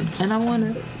Tarot cards. And I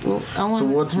want to. So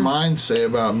what's mine say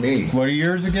about me? What are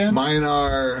yours again? Mine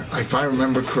are, if I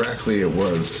remember correctly, it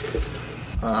was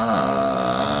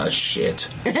shit.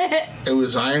 It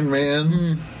was Iron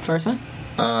Man. First one?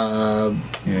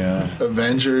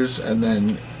 Avengers, and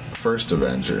then first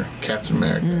Avenger, Captain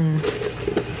America.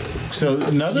 So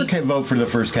another vote for the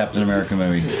first Captain America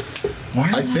movie.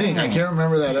 I can't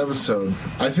remember that episode.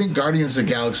 I think Guardians of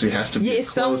the Galaxy has to be a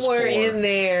close somewhere 4. in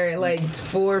there, like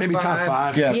 4 or 5. Maybe top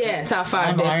 5. Yeah, top 5.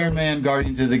 I'm definitely. Iron Man,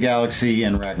 Guardians of the Galaxy,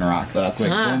 and Ragnarok. That's like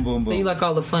boom, boom, boom. So you like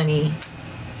all the funny.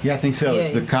 Yeah, I think so. Yeah.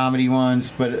 It's the comedy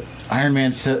ones, but Iron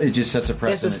Man, it just sets a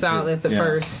precedent. That's the solid. That's the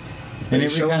first. And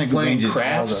it kind of playing ranges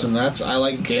craps, and I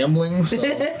like gambling. So.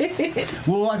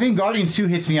 Well, I think Guardians 2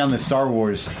 hits me on the Star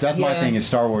Wars. That's my thing is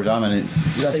Star Wars.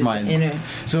 That's so mine.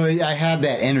 So I had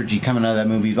that energy coming out of that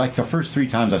movie. Like the first 3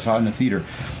 times I saw it in the theater.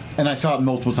 And I saw it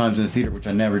multiple times in the theater, which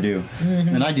I never do.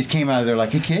 Mm-hmm. And I just came out of there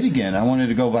like a kid again. I wanted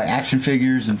to go buy action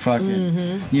figures and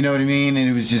fucking, you know what I mean? And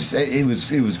it was just, it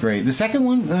was great. The second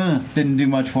one didn't do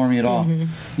much for me at all.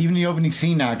 Even the opening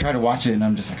scene now, I try to watch it and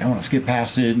I'm just like, I want to skip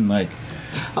past it and like.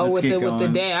 With the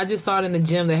dad, I just saw it in the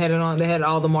gym. They had it on. They had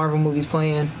all the Marvel movies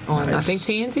playing on. Nice. I think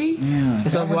TNT. Yeah,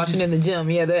 and so I was watching in the gym.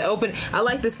 Yeah, the open. I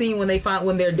like the scene when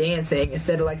they're dancing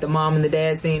instead of like the mom and the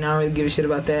dad scene. I don't really give a shit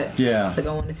about that. Yeah, like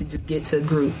I wanted to just get to a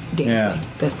group dancing. Yeah.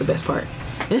 That's the best part.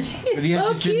 But he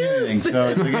had so cute. Anything, so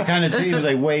it's like it was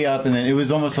like way up, and then it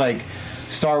was almost like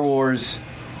Star Wars.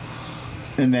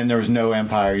 And then there was no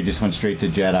Empire. You just went straight to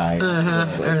Jedi.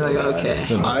 I'm like,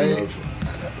 okay.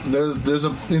 There's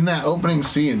in that opening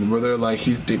scene where they're like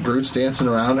Groot's dancing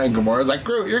around and Gamora's like,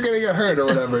 Groot, you're gonna get hurt or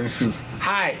whatever, and she's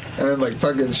hi, and then like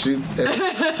fucking shoot,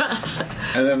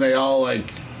 and then they all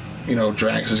like,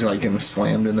 Drax is like getting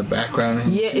slammed in the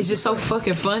background. Yeah, it's just so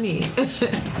fucking funny.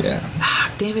 Yeah.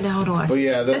 Damn it, I want to watch. But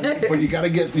yeah, but you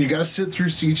gotta sit through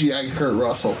CGI Kurt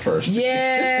Russell first.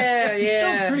 Yeah, He's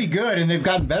still pretty good, and they've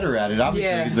gotten better at it.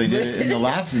 Obviously, because they did it in the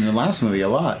last movie a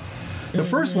lot. The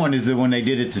first one is the one they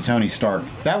did it to Tony Stark.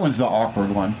 That one's the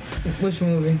awkward one. Which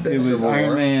movie? It was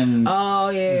Iron Man. Oh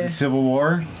yeah. Civil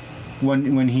War.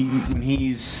 When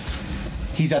he's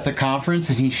he's at the conference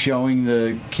and he's showing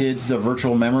the kids the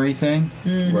virtual memory thing,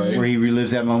 Right. where he relives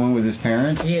that moment with his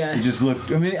parents. Yes. It just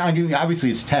looked. I mean,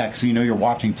 obviously it's tech, so you know you're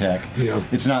watching tech. Yeah.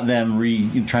 It's not them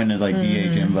trying to like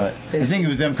de-age him, but I think it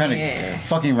was them kind of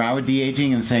fucking around with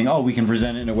de-aging and saying, "Oh, we can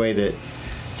present it in a way that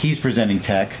he's presenting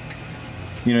tech."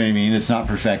 You know what I mean? It's not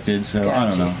perfected, so I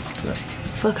don't know.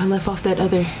 Fuck, I left off that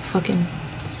other fucking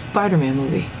Spider-Man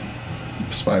movie.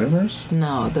 Spider-Verse?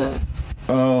 No, the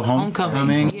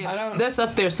Homecoming. Yeah, that's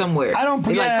up there somewhere. I don't.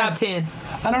 It's Yeah, like top 10.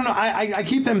 I don't know. I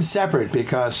keep them separate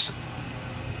because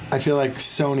I feel like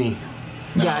Sony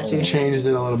Got you. changed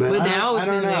it a little bit. But now I it's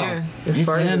don't in know. there. It's It's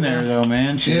part of in there though,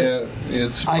 man. Shit. Yeah,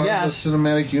 it's I part guess. of the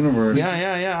cinematic universe.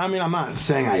 Yeah. I mean, I'm not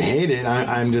saying I hate it.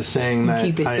 I'm just saying that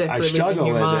Keep it I separately struggle in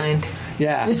your with mind. it.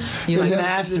 Yeah, You're there's like, an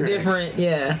oh, this is asterisk. different.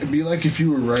 Yeah. It'd be like if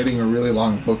you were writing a really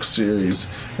long book series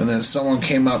and then someone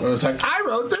came up and was like, I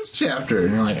wrote this chapter.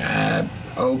 And you're like,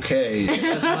 okay.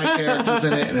 That's my character's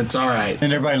in it and it's all right.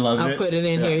 And everybody loves I'll it. put it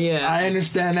in here, yeah. I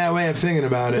understand that way of thinking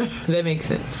about it. That makes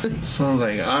sense. So I was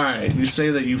like, all right. You say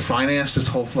that you financed this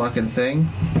whole fucking thing?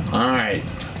 All right.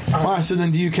 All right, so then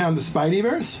do you count the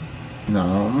Spideyverse?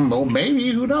 No, well, maybe.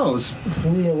 Who knows?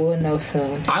 We'll know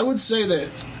soon. I would say that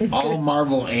all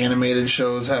Marvel animated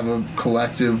shows have a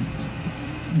collective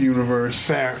universe.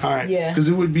 Fair. All right. Yeah. Because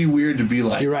it would be weird to be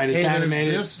like, You're right. It's hey, there's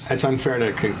animated. this. It's unfair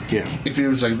to. Yeah. If it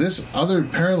was like this other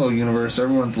parallel universe,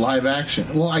 everyone's live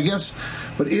action. Well, I guess,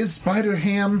 but is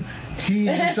Spider-Ham he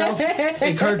himself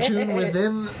a cartoon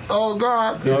within? Oh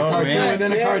God! He's a cartoon man.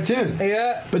 within a cartoon.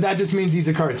 Yeah. But that just means he's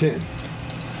a cartoon.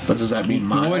 But does that mean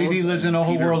Miles? What if he lives in a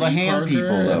whole Peter world of B. ham Parker? people,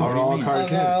 though? Are all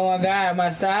cartoon. Oh my God, my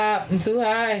stop. I'm too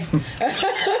high.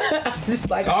 I'm just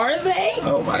like, are they?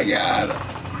 Oh my God!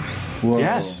 Whoa.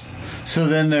 Yes. So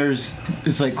then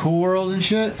it's like Cool World and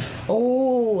shit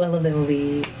Oh, I love that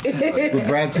movie. with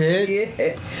Brad Pitt.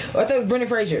 Yeah. Oh, I thought it was Brendan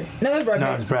Fraser. No, that's Brad Pitt.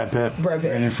 No, it's Brad Pitt. Brad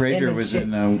Pitt. And Fraser this was shit.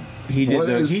 in. He did What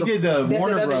the is he the- did the That's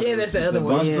Warner the other- Brothers. yeah, that's the other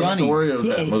one, What's yeah. the Bunny. story of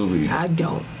that movie? I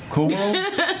don't. Cool World.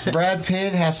 Brad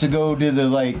Pitt has to go to the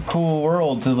like Cool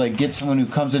World to like get someone who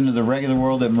comes into the regular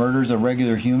world that murders a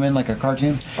regular human, like a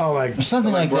cartoon, Oh, like or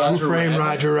something like Who that. Framed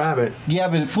Roger Rabbit? Yeah,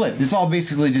 but it flipped. It's all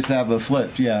basically just that, but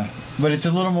flipped. Yeah, but it's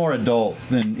a little more adult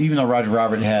than even though Roger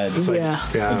Rabbit had Yeah.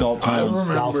 adult I titles.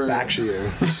 Ralph remember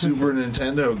Bakshi. the Super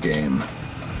Nintendo game.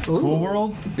 Cool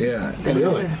World. Yeah,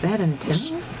 Really? That a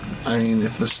Nintendo? I mean,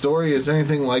 if the story is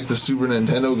anything like the Super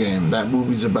Nintendo game, that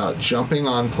movie's about jumping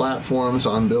on platforms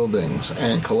on buildings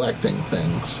and collecting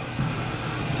things.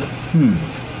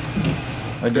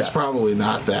 It's probably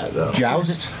not that, though.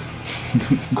 Joust.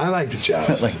 I liked Joust.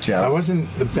 I like Joust. I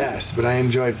wasn't the best, but I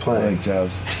enjoyed I playing. like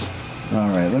Joust. All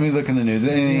right, let me look in the news.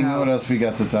 Anything? What else we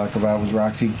got to talk about with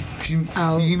Roxy?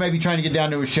 You might be trying to get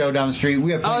down to a show down the street.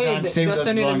 We have plenty of time to stay do with I us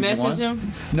send as you the long as you message want.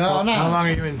 him? No, no. How long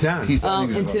are you in town? He's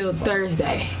telling me Until about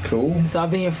Thursday. Cool. So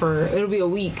I've been here for, it'll be a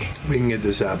week. We can get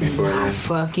this out before I then.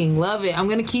 fucking love it. I'm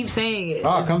gonna keep saying it.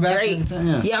 Oh, It's come back Great. anytime,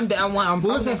 yeah. Yeah, I'm down. I'm probably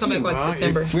let's gonna ask come back you, like well,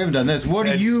 September. We haven't done this. What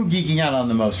are you geeking out on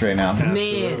the most right now? Man,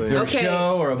 Absolutely. A okay.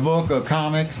 show or a book or a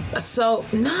comic? So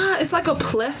it's like a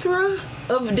plethora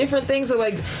of different things. So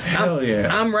like, Hell yeah.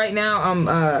 I'm right now.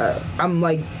 I'm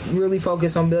like really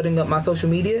focused on building up my social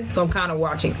media. So I'm kind of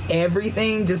watching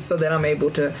everything just so that I'm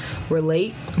able to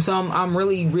relate. So I'm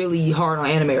really really hard on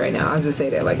anime right now. I'll just say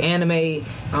that, like, anime,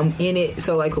 I'm in it.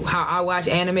 So like how I watch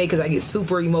anime, because I get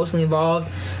super emotionally involved.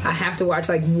 I have to watch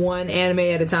like one anime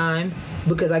at a time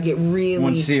because I get really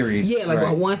One series, Yeah, like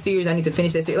right. one series. I need to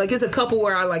finish that series. Like, it's a couple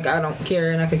where I don't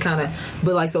care and I can kind of,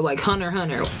 but like, so like Hunter.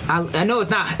 I know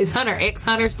it's Hunter X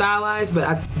Hunter stylized, but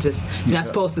I just not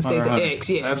supposed to say Hunter, the Hunter. X.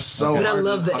 Yeah, That's so But hard. I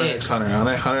love the Hunter X. X Hunter.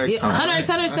 Hunter X Yeah, Hunter. Hunter X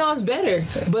Hunter sounds better,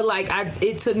 but like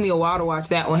it took me a while to watch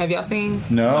that one. Have y'all seen?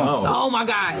 No. Oh my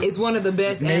god, it's one of the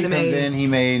best Nate comes in, animes. he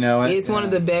may know it. It's one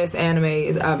of the best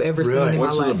animes I've ever Really? seen in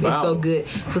What's my it life. It's about? so good.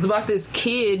 So it's about this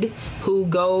kid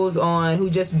who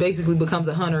just basically becomes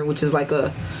a hunter, which is like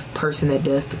a person that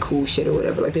does the cool shit or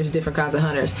whatever. Like, there's different kinds of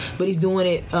hunters, but he's doing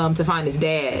it to find his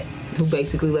dad, who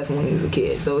basically left him when he was a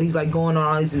kid. So he's like going on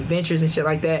all these adventures and shit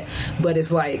like that. But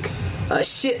it's like a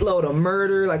shitload of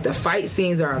murder. Like, the fight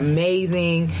scenes are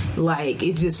amazing. Like,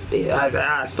 it's just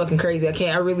it's fucking crazy.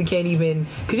 I really can't even,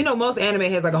 because most anime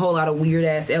has like a whole lot of weird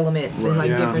ass elements and like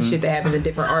Yeah. different shit that happens in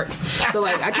different arcs. So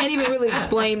like, I can't even really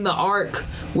explain the arc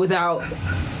without.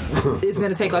 It's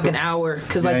gonna take like an hour,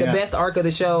 because like Yeah, the yeah. best arc of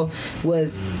the show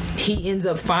was he ends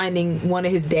up finding one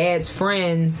of his dad's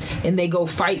friends and they go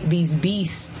fight these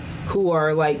beasts who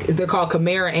are like, they're called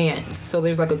chimera ants. So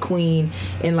there's like a queen,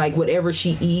 and like whatever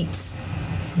she eats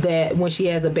that when she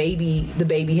has a baby, the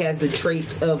baby has the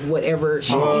traits of whatever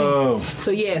she eats.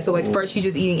 So yeah, so like first she's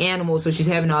just eating animals, so she's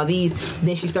having all these.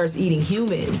 Then she starts eating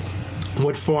humans.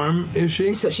 What form is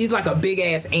she? So she's like a big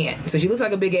ass ant. So she looks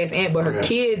like a big ass ant, but her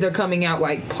kids are coming out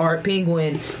like part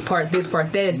penguin, part this,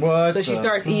 part this. So she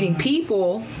starts eating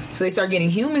people. So they start getting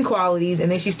human qualities,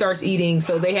 and then she starts eating.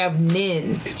 So they have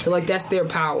nin. So like that's their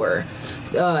power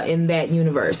in that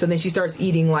universe. So then she starts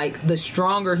eating like the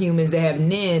stronger humans that have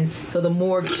nin. So the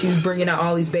more she's bringing out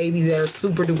all these babies that are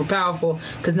super duper powerful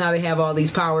because now they have all these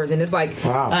powers, and it's like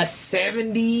a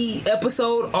 70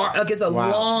 episode arc. Like it's a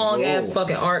long ass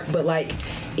fucking arc, but like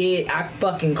I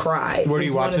fucking cried. Where do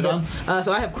you watch it on?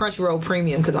 So I have Crunchyroll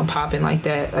Premium because I'm popping like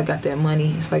that. I got that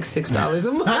money. It's like $6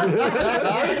 a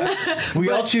month. We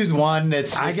all choose one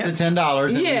that's $6 to $10,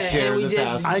 and we share the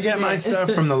pass. I get my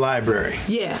stuff from the library.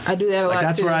 Yeah, I do that a lot.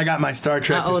 That's too. where I got my Star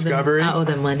Trek Discovery. I owe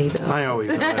them money though. I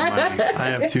always owe them money. I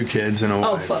have 2 kids and a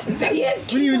wife. Oh fuck! Yeah.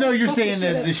 Even though you're saying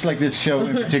that this show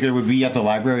in particular would be at the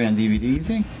library on DVD, you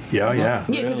think? Yeah. Yeah,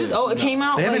 because it came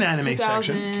out. They have like an anime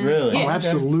 2000. section. Really? Yeah. Oh,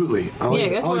 absolutely.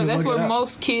 That's where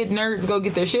most kid nerds go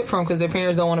get their shit from because their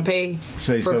parents don't want to pay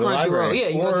So you for go to the Crunchyroll. library. Yeah,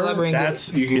 you go to the library.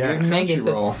 And You can get manga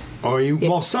Crunchyroll.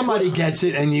 Or somebody gets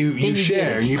it and you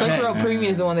share. And you pay. Crunchyroll Premium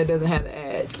is the one that doesn't have the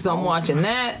ads, so I'm watching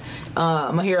that.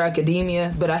 My Hero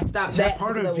Academia, but I stopped that.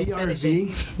 Part of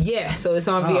VRV? Yeah, so it's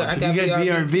on VR. So if you get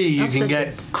VRV, you can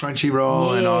get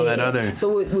Crunchyroll and all that other.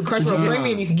 So with Crunchyroll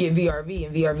Premium, you can get VRV,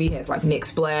 and VRV has like Nick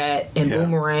Splat and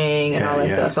Boomerang and all that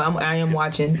stuff. So I am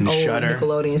watching old Shudder.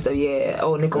 Nickelodeon stuff. Yeah,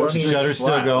 old Nickelodeon. Shudder's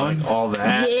still going? Like all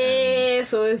that. Yeah,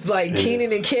 so it's like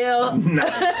Kenan and Kel.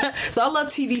 Nice. So I love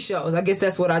TV shows. I guess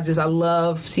that's what I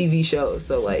love TV shows.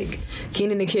 So like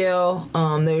Kenan and Kel,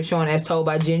 they were showing As Told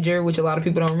by Ginger, which a lot of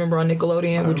people don't remember on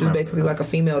Nickelodeon, which was basically like a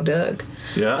female Doug.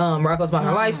 Yeah. Rocko's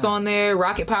Modern Life's on there.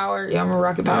 Rocket Power. Y'all remember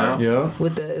Rocket Power? Yeah.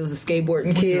 It was a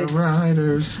skateboarding kids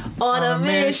Riders on a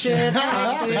mission.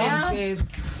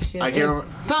 I can't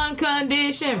Fun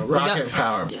condition. Rocket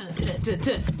Power.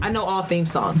 I know all theme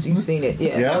songs. You've seen it.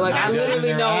 Yeah. So like I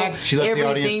literally know She lets the every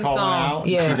audience theme call song. out.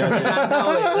 Yeah. She does it. I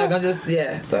know it. Like I'm just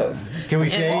So can we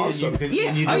say awesome.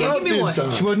 Yeah. you Oh, yeah, give me one.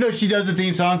 Well, no, she does the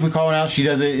theme song. We call it out. She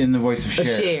does it in the voice of Cher.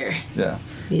 Cher. Yeah.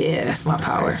 Yeah, that's my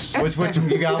power. Which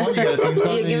you got one? You got a theme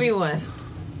song? Yeah, give me one.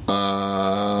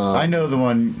 I know the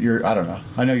one I don't know.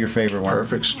 I know your favorite one.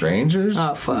 Perfect Strangers?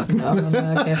 Oh, fuck. No,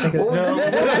 I can't think of it.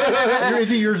 No.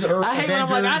 Is it yours? Earth I hate when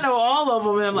Avengers? I'm like, I know all of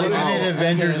them. And I'm like, Wasn't it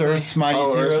Avengers Earth's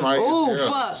Mightiest Heroes? Oh,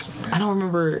 fuck. I don't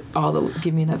remember all the...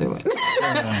 Give me another one.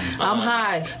 I'm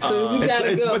high. So we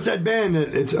gotta go. What's that band?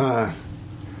 It's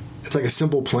like a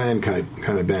Simple Plan kind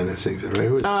of band that sings it, right?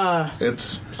 Who is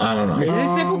It's, I don't know. Is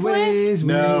it Simple Plan? Always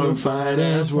No. fight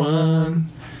as one.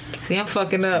 See, I'm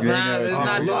fucking up.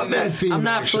 I love that theme, I'm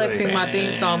not actually. flexing my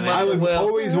theme song much I would well.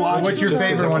 always watch What's it your just 'cause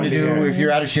favorite I one to wanted do hear it. if you're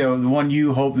at a show? The one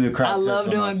you hope the crowd I says love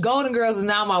so doing much? Golden Girls is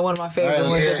now one of my favorite All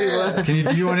ones. right, do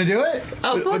you want to do it?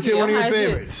 Oh, fuck Let's yeah, hear one of I'm your high as shit.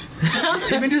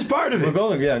 favorites. Even just part of it.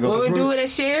 Go. Yeah, go. Will we do it at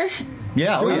Cher?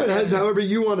 Yeah. Do it however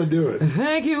you want to do it.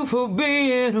 Thank you for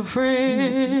being a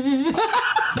friend.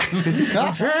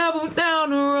 Travel down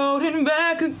the road and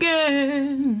back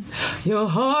again. Your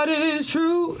heart is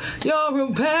true. You're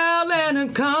a pal and a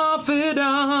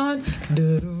confidant.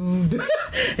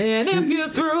 And if you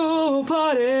threw a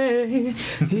party,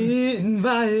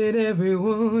 invite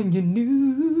everyone you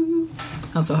knew.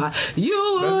 I'm so high.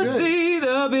 You would see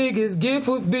the biggest gift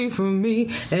would be from me,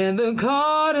 and the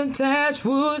card attached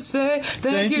would say,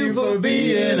 "Thank you for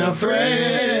being a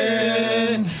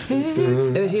friend."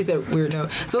 And then she has that weird note.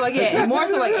 So like, yeah, more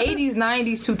so like 80s,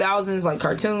 90s, 2000s, like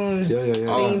cartoons, Yeah.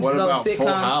 themes what of about sitcoms. Full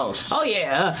House? Oh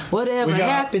yeah, whatever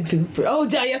happened to?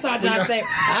 Yes, I saw John Stamos.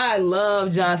 I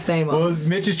love John Stamos. Well,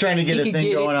 Mitch is trying to get He a can thing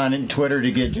get going it. on in Twitter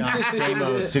to get John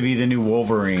Stamos to be the new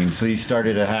Wolverine. So he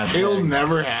started a hashtag. It'll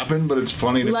never happen, but it's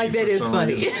funny to Like me that for is some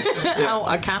funny. reason.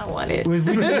 I kind of want it. We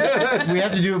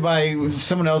have to do it by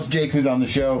someone else, Jake, who's on the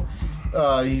show.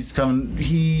 He's coming.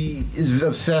 He is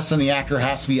obsessed on the actor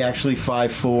has to be actually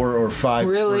 5'4" or 5'3".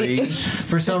 Really?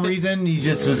 For some reason, he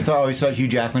just always thought Hugh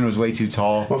Jackman was way too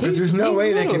tall. Well, because there's no he's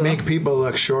way they little, can though. make people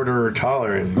look shorter or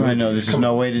taller. And I know there's just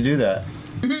no way to do that.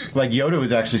 Like Yoda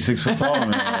was actually 6 foot tall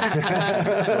in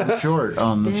real short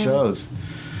on the shows.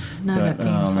 Now I got But,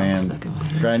 theme oh songs man, stuck in my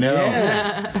head. I know.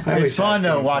 I It's wish fun I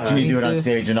though could, watching you do it Me on too.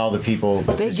 stage and all the people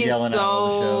They just get yelling at all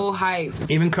so the shows.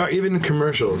 hyped. even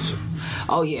commercials.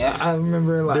 Oh yeah, I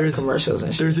remember a lot of commercials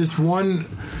and shit. There's this one,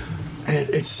 and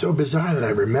it's so bizarre that I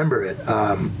remember it.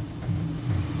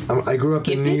 I grew up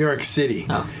in New York City,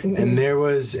 and there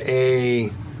was a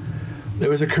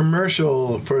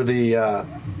commercial for the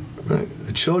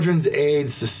the Children's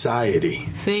Aid Society.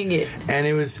 Sing it. And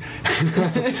it was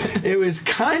it was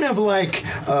kind of like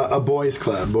a boys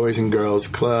club, boys and girls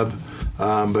club.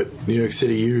 But New York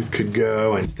City youth could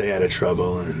go and stay out of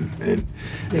trouble, and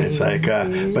it's like,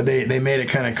 but they made it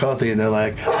kind of culty, and they're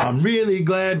like, I'm really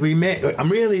glad they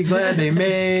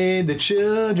made the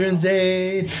Children's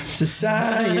Aid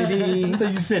Society. I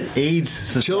thought you said AIDS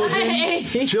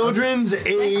Society. Children's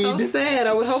Aid. That's so sad.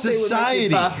 I would hope Society.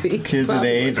 they would make Kids with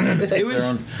AIDS. It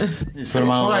was. Just put them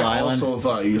on a little I island. also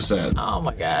thought you said. Oh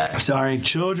my god. Sorry,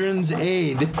 Children's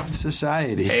Aid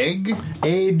Society. Egg?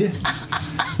 Aid.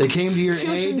 They came to your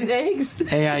Children's aid.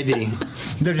 eggs. AID.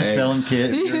 They're just selling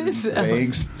kids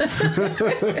eggs.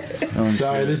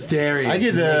 Sorry, this dairy. I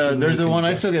get there's the one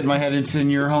I still get in my head. It's in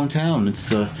your hometown. It's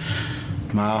the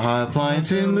Mile High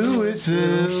Appliance in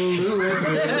Louisville.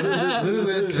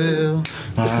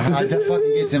 That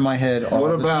fucking gets in my head all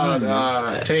What the time.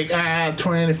 about take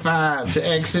I-25 to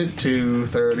exit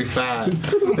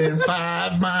 235, then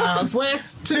 5 miles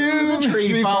west to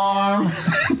Tree Farm.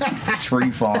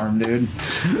 Tree Farm, dude?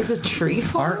 It's a tree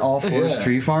farm. Aren't all forest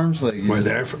tree farms like? We're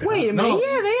there for. Wait a minute. No.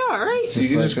 Yeah, they are, right? You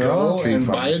can like just they're all go tree and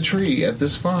farms. buy a tree at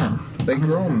this farm. They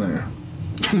grow them there.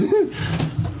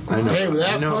 I know. Hey, that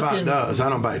I know about fucking- those. I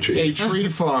don't buy A trees. tree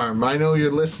farm. I know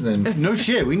you're listening. No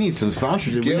shit. We need some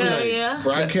sponsorship. Give Hell it a yeah.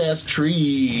 broadcast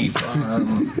tree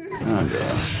farm.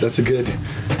 That's a good.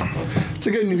 It's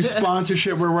a good new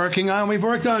sponsorship we're working on. We've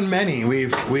worked on many.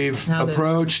 We've How'd it-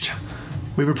 approached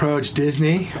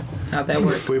Disney. How'd that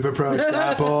work? We've approached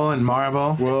Apple and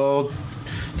Marvel. Well,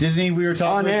 Disney. We were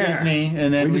talking On with air. Disney,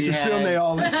 and then We just assume had, they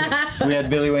all listen. we had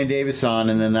Billy Wayne Davis on,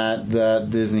 and then that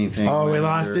Disney thing. Oh, we went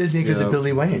lost under. Disney because Yep, of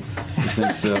Billy Wayne. I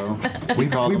think so. We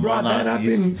called them brought that up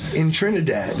Nazis. in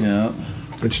Trinidad. Yeah,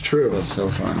 It's true. that's so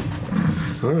fun.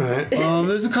 All right.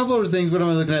 There's a couple other things. What am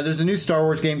I looking at? There's a new Star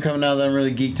Wars game coming out that I'm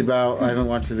really geeked about. I haven't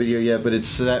watched the video yet, but it's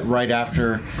set right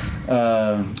after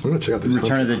I'm gonna check out this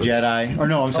Return of the hunter. Jedi. Or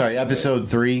no, I'm sorry, Episode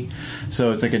 3.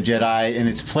 So it's like a Jedi, and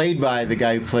it's played by the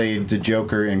guy who played the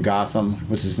Joker in Gotham.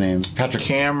 What's his name? Patrick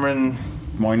Cameron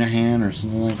Moynihan or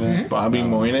something like that. Bobby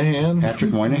Moynihan.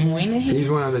 Patrick Moynihan.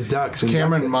 He's one of the ducks. In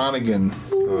Cameron DuckTales. Monaghan.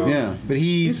 Yeah, but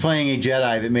he's playing a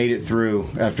Jedi that made it through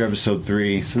after Episode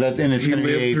 3. So that, and it's He going to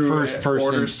be lived a through first-person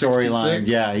Order storyline. 66?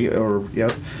 Yeah,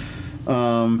 yep.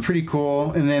 Pretty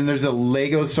cool. And then there's a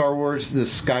Lego Star Wars, the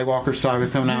Skywalker saga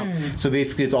coming out. So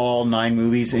basically, it's all 9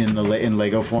 movies in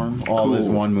Lego form, all as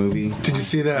one movie. Did you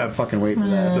see that? Fucking wait for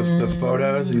that. The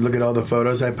photos. You look at all the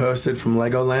photos I posted from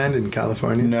Legoland in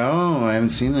California. No, I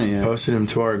haven't seen that yet. Posted them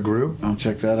to our group. I'll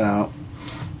check that out.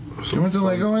 You went to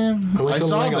Legoland? I went to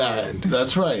saw Legoland. that.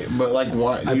 That's right. But like,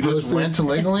 why? I You just posted- went to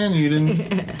Legoland? You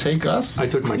didn't take us? I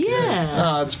took my kids. Yeah.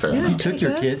 Oh, that's fair. You took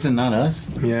your kids and not us.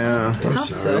 Yeah, I'm How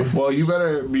sorry. so? Well, you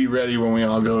better be ready when we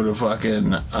all go to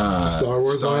fucking Star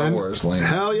Wars land? Wars land.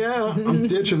 Hell yeah! I'm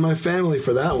ditching my family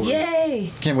for that one. Yay!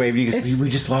 Can't wait because we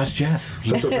just lost Jeff.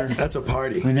 That's a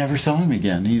party. We never saw him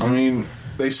again. He's I mean,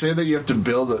 they say that you have to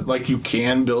build it. Like, you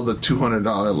can build a $200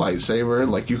 lightsaber.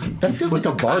 Like, you can. that you feels put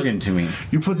like a the bargain to me.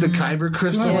 You put the Kyber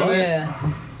crystal in it.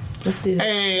 Yeah. Let's do that.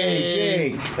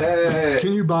 Hey,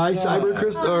 Can you buy Cyber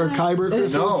Crystal or Kyber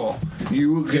crystals? no,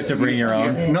 you have to bring your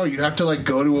own? No, you have to like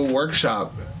go to a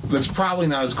workshop. That's probably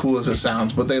not as cool as it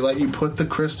sounds, but they let you put the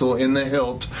crystal in the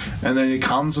hilt, and then it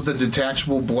comes with a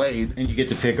detachable blade. And you get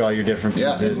to pick all your different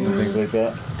Yeah. pieces and things like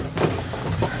that.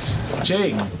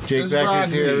 Jake Jake this is Becker's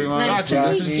Roxy. here, everyone. Roxy,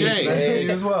 this is Jake.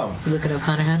 as well. You looking up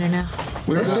Hunter x Hunter now?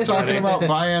 We were just talking about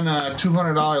buying a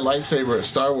 $200 lightsaber at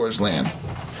Star Wars Land.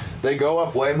 They go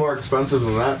up way more expensive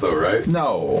than that, though, right?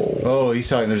 No, Oh, he's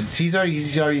talking. He's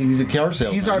a car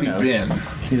salesman. he's already He knows. been.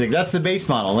 He's like, that's the base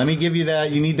model. Let me give you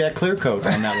that. You need that clear coat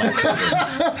on that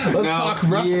lightsaber. Let's talk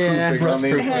rust proofing on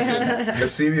these. The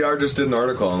CVR just did an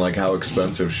article on like how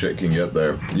expensive shit can get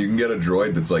there. You can get a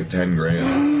droid that's like 10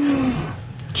 grand.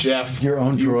 Jeff, Your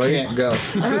own you droid? can't go.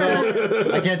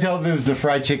 I can't tell if it was the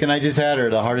fried chicken I just had or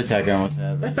the heart attack I almost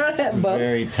had. But it's a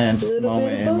very tense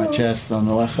moment in my chest on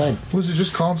the left side. Was it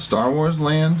just called Star Wars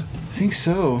Land? I think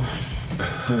so.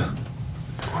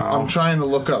 I'm trying to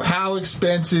look up how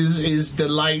expensive is the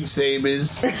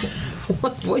lightsabers.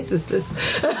 What voice is this?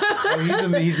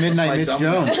 He's Midnight Mitch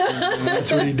Jones.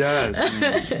 That's what he does. Was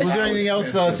there anything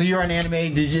else? So you're on anime.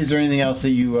 Is there anything else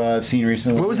that you seen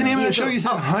recently? What was the name of the show? You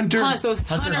said Hunter. So it's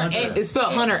Hunter. It's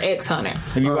spelled Hunter x Hunter.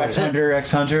 Have you watched Hunter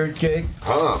x Hunter, Jake?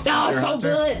 Oh, it's so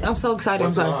good. I'm so excited.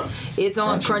 What's I'm sorry. on? It's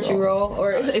on Crunchyroll,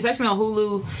 or it's actually on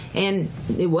Hulu, and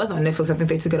it was on Netflix. I think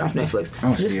they took it off Netflix. Oh,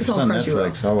 This see, is it's on on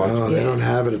Crunchyroll. Netflix. I'll watch Oh, it. they don't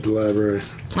have it at the library.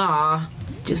 Aw.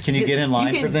 Can you get in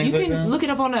line for things you like can that? look it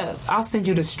up on I'll send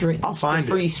you the stream. I'll find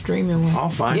the free streaming one. I'll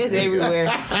find It's it. everywhere.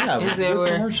 Yeah, it's with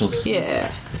everywhere. commercials.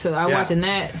 Yeah. So I'm Yeah. watching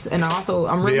that, and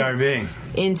I'm really BRB.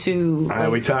 into.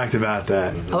 We talked about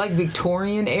that. I like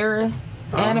Victorian era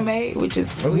anime, which is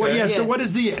Well, yeah. So what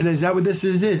is that? What this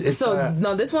is? It's,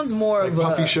 no, this one's more like of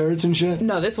puffy shirts and shit.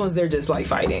 No, this one's they're just like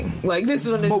fighting. Like this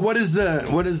one is. But what is the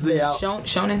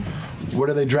shonen? What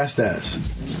are they dressed as?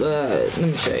 Let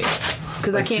me show you.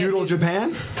 Because Like I can't. feudal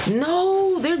Japan?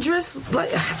 No, they're dressed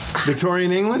like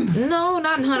Victorian England? No,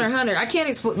 not in Hunter x Hunter. I can't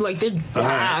explain. Like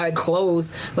they're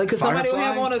clothes. Like because somebody will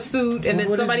have on a suit and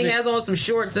then somebody has on some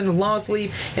shorts and a long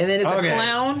sleeve and then it's a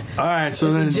clown. All right, so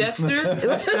it's then a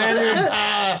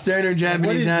jester. standard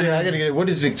Japanese anime. I gotta get it. What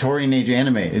is Victorian age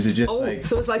anime? Is it just like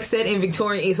So it's like set in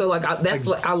Victorian. So like that's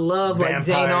like I love like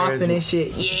Jane Austen and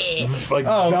shit. Yeah, like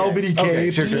velvety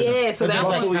capes. Yeah, so that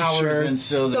ruffly one. shirts.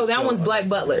 So that one's Black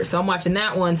Butler. So I'm watching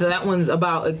that one. So that one's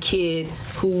about a kid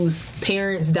whose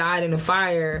parents died in a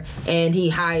fire, and he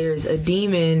hires a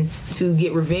demon to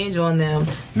get revenge on them.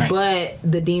 Nice. But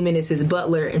the demon is his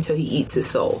butler until he eats his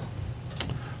soul.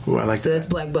 Ooh, I like so that's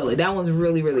Black Butler. That one's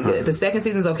really, really good. The second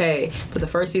season's okay, but the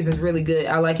first season's really good.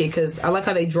 I like it because I like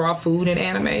how they draw food in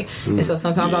anime. And so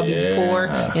sometimes I'll be poor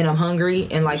and I'm hungry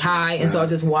and like high, and so I'll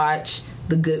just watch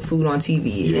the good food on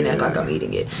TV and act like I'm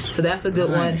eating it. So that's a good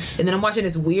one. And then I'm watching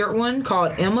this weird one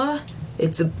called Emma.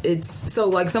 It's so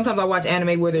like sometimes I watch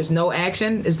anime where there's no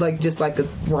action. It's like just like a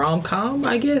rom-com,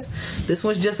 I guess. This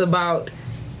one's just about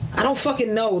I don't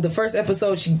fucking know. The first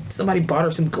episode, somebody bought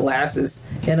her some glasses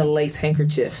and a lace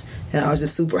handkerchief, and I was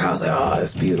just super high. I was like, oh,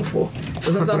 that's beautiful.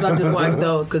 So sometimes I just watch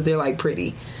those because they're like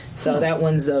pretty. So that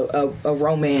one's a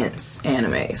romance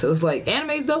anime. So it's like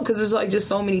anime's dope because there's like just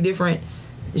so many different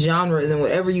genres, and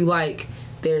whatever you like,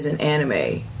 there's an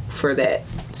anime for that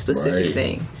specific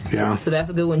thing. Yeah. So that's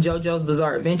a good one. JoJo's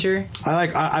Bizarre Adventure.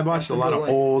 I watched a lot of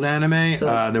old anime.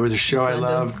 There was a show I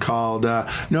loved called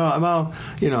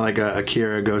like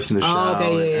Akira, Ghost in the Shell.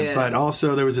 Okay, But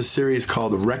also there was a series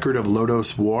called The Record of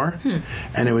Lodos War,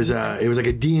 and it was like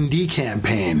a D&D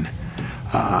campaign.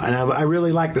 And I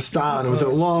really liked the style, and it was a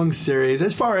long series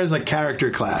as far as like character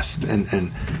class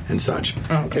and such.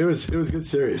 Okay. It was a good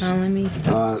series. Let me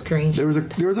screen. There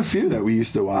was a few that we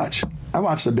used to watch. I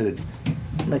watched a bit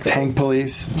of Tank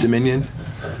Police, Dominion.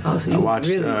 Oh, so you watched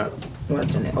really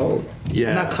watching it old?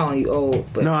 Yeah, I'm not calling you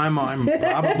old, but no, I'm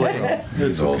probably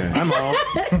It's old. I'm old.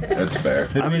 That's fair.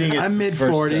 I'm mid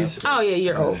 40s. Oh yeah,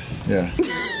 you're old. Yeah,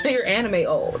 you're anime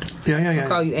old. Yeah. I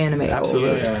call you anime Absolutely.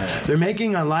 old. Yeah. They're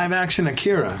making a live action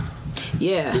Akira.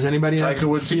 Yeah. Does anybody have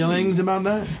feelings about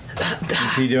that?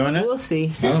 Is he doing it? We'll see.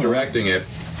 He's directing it.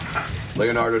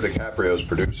 Leonardo DiCaprio's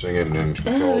producing it and in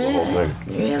control of the whole thing.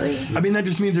 Really? I mean, that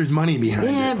just means there's money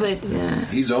behind Yeah, it. but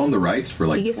He's owned the rights for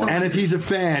like. And if he's a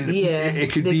fan,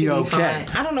 it could be okay.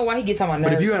 Fine. I don't know why he gets on my nerves.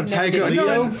 But if you have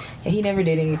he never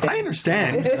did anything. I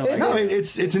understand. No,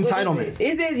 it's entitlement.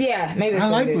 Is it? Yeah, maybe. I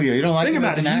like Leo. You don't like Think him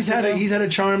about as it. an actor, He's had a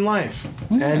charmed life,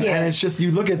 and it's just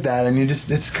you look at that and you just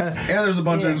it's kind of there's a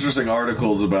bunch of interesting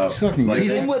articles about like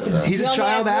he's a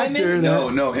child actor.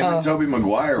 No, him and Tobey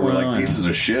Maguire were like pieces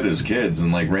of shit as kids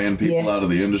and like ran people out of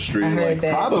the industry. Like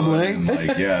probably, and,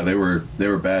 like they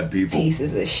were bad people.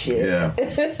 Pieces of shit. Yeah,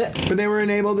 but they were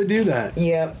enabled to do that.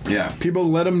 Yep. Yeah, people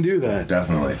let them do that.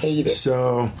 Definitely hate it.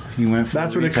 So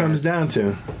that's what it comes down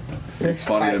to. It's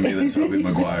funny to me that Tobey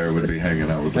Maguire would be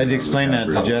hanging out with. I had to explain that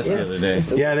to Jess the other day.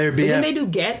 Yeah, they're BFFs. Didn't they do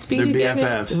Gatsby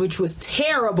together? Which was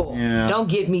terrible. Yeah. Don't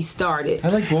get me started. I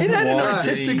like it had an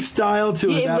artistic style to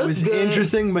it that was good.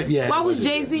 Interesting, but why was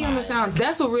Jay-Z on the sound?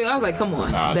 That's what really. I was like, come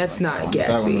on, that's not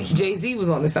Gatsby. Jay-Z was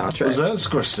on the soundtrack. Was that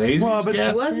Scorsese? Well, but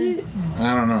was it?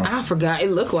 I don't know. I forgot. It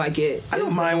looked like it. I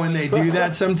don't mind when they do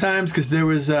that sometimes because there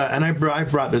was, and I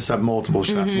brought this up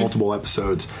multiple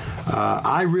episodes.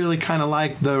 I really kind of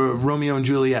like the Romeo and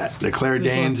Juliet, the Claire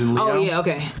Danes and Leo. Oh yeah,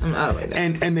 okay. I like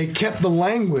that. And they kept the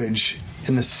language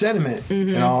and the sentiment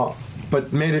and all,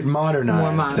 but made it modernized.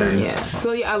 More modern, yeah.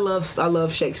 So yeah, I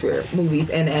love Shakespeare movies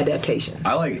and adaptations.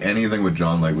 I like anything with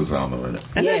John Leguizamo in it.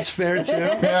 And that's fair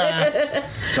too.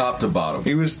 Top to bottom.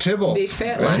 He was Tybalt. Big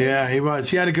fat line. Yeah, he was.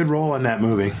 He had a good role in that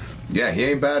movie. Yeah, he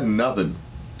ain't bad in nothing.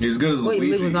 He's good as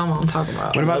Luigi. Wait, Leguizamo I'm talking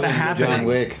about. What about The Happening? John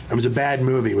Wick. It was a bad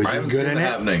movie. Was I he haven't good seen in The it?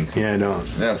 Happening. Yeah, no.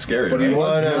 Yeah, scary. But he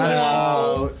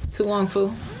was. Tu Wong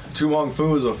Fu. Tu Wong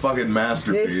Fu is a fucking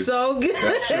masterpiece. It's so good.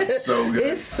 That shit's so good.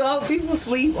 It's so people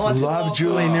sleep on Tu Wong Love Fu.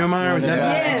 Julie Newmar. Was that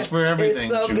Yes, Thanks for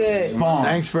everything, it's so Julie. good. Spawn.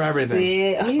 Thanks for everything.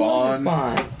 See, he was in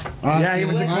Spawn. Yeah, he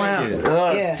was a clown.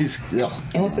 Yeah.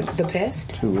 And what's the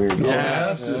pest? Too weird.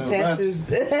 Yeah. The pest is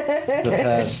The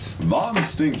pest. Von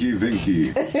Stinky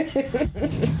Vinky.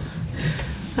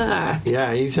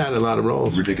 Yeah, he's had a lot of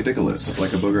roles. Ridiculous.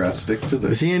 Like a booger ass stick to Was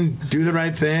this. he in Do the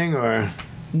Right Thing or?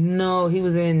 No, he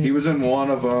was in. He was in one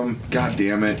of them. God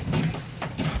damn it.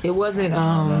 It wasn't.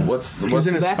 What's He was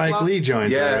in a Spike Basketball? Lee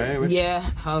joint, Yeah. though, right? Which- Yeah.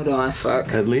 Hold on.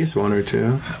 Fuck. At least one or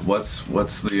two. What's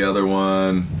the other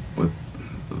one with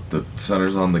the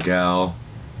centers on the gal?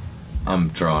 I'm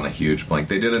drawing a huge blank.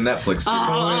 They did a Netflix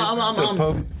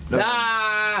series.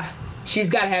 She's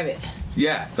gotta have it.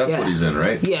 Yeah, that's Yeah. what he's in,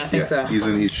 right? Yeah, I think so. He's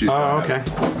in. She's Oh, Gotta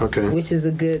Have okay. Okay. Which is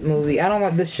a good movie. I don't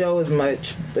like this show as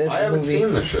much. As I the haven't movie.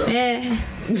 seen the show.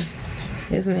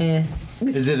 It's eh.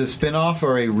 Is it a spin-off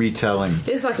or a retelling?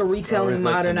 It's like a retelling, I'd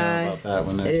like to know modernized. about that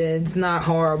one then. It's not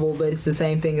horrible, but it's the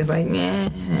same thing. It's like,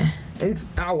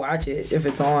 I'll watch it if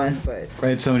it's on, but I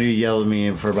had somebody yell at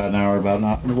me for about an hour about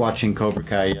not watching Cobra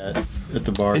Kai yet at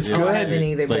the bar. It's Yeah. good. I haven't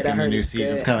either, Like but I when the heard new it's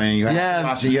season's good. coming, you have Yeah. to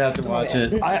watch it. You have to watch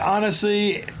it. I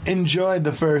honestly enjoyed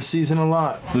the first season a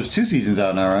lot. There's 2 seasons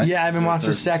out now, right? Yeah, I haven't watched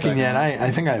the Third- second yet. I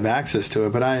think I have access to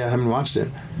it, but I haven't watched it.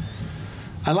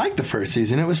 I liked the first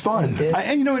season. It was fun.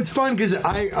 And you know, it's fun because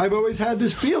I've always had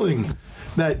this feeling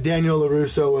that Daniel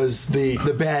LaRusso was the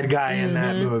bad guy in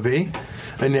that movie.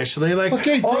 Initially, like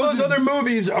all those other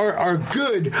movies are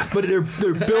good, but they're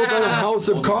built on a house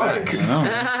of cards.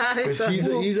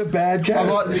 He's a bad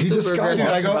guy. He's a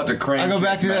Skywalker. I go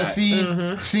back to that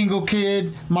scene. Single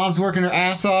kid, mom's working her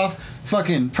ass off.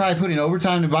 Fucking probably putting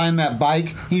overtime to buy him that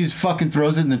bike. He just fucking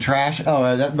throws it in the trash.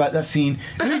 Oh, that scene.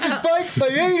 I hate this bike.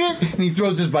 I hate it. And he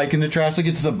throws his bike in the trash like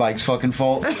it's the bike's fucking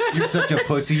fault. You're such a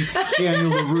pussy,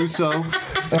 Daniel LaRusso.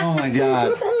 Oh my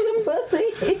god. Such a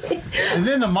pussy. And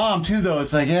then the mom too, though.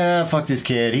 It's like, yeah, fuck this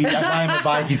kid. I buy him a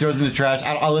bike. He throws it in the trash.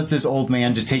 I'll let this old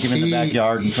man just take him in the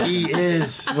backyard. And He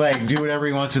is like do whatever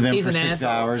he wants with him He's for an 6 asshole.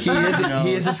 hours.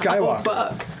 he is a Skywalker. Oh,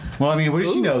 fuck. Well, I mean, what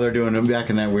does she know they're doing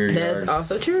back in that weird That's yard?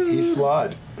 also true. He's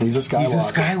flawed. He's a Skywalker. He's a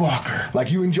Skywalker.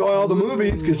 Like you enjoy all the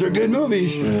movies because they're good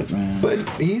movies, but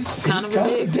he's kind of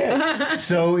a dick.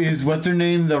 So is what's her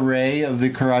name the Rey of the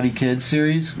Karate Kid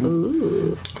series?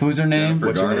 Ooh. Who's her name?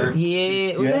 Jennifer Garner.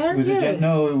 Yeah, was that her? Was Yeah.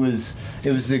 No, it was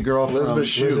the girl Elizabeth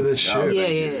Shue. Elizabeth Shue.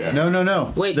 Yeah.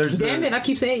 No. Wait, There's damn it! I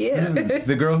keep saying yeah.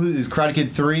 the girl who is Karate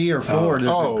Kid 3 or 4. There's a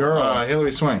girl.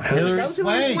 Hilary Swank. Hilary That was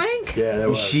Hilary Swank. Yeah, that Is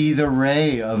was. she the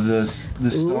Rey of the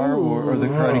Star Wars or the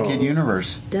Karate Kid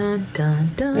universe? Dun dun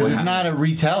dun. Well, it's not a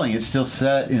retelling. It's still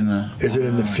set in the. Is it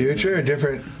in the future? A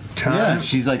different time? Yeah,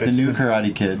 she's like the It's new in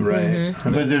Karate Kid. Right.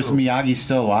 But there's Miyagi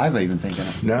still alive. I even thinking.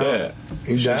 No. Yeah.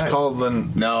 He She's died. called the.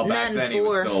 No, back Not then he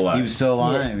was four. still alive. He was still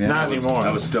alive. Yeah. Not anymore.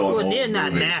 That was still an Well, old then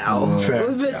not movie. now,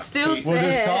 Fair. but still Well, there's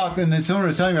sad. talk, and then someone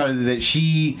was telling me about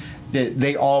it that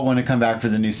they all want to come back for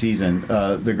the new season.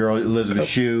 The girl Elizabeth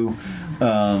Shue.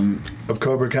 Of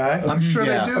Cobra Kai? I'm sure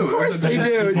Yeah. they do. Of course they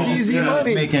do. It's easy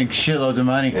money. Making shitloads of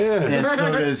money. Yeah. And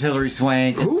so does Hilary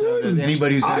Swank. And Who so does wouldn't?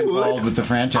 anybody who's I would. involved with the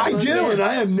franchise. I do, and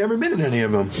I have never been in any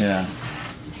of them. Yeah.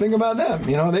 Think about them.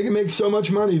 You know, they can make so much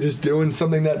money just doing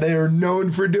something that they are known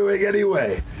for doing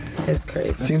anyway. That's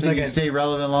crazy. Seems If like you a, stay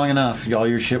relevant long enough, all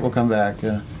your shit will come back.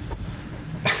 Yeah.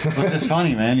 It's just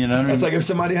funny, man. You know what I mean? it's like if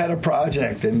somebody had a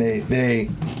project and they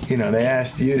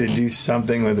asked you to do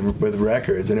something with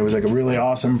records, and it was like a really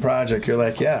awesome project. You're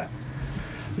like, yeah,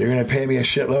 you're gonna pay me a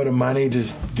shitload of money,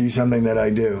 just do something that I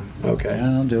do. Okay.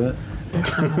 Yeah, I'll do it.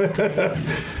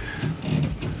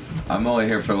 I'm only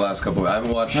here for the last couple. I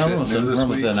haven't watched No, shit new this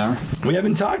week. an hour. We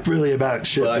haven't talked really about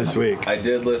shit But this week. I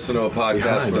did listen to a podcast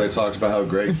Behind where it. they talked about how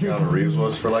great Keanu Reeves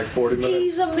was for like 40 minutes.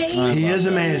 He's amazing. He is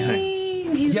amazing.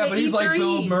 Yeah, but he's like E3.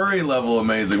 Bill Murray level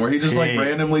amazing, where he just like He-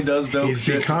 randomly does dope he's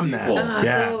shit. become to that. people.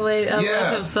 Yeah. So late. I Yeah.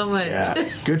 love him so much. Yeah,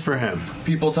 good for him.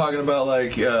 People talking about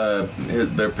like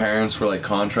their parents were like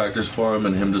contractors for him,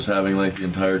 and him just having like the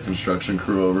entire construction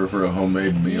crew over for a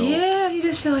homemade meal. Yeah, he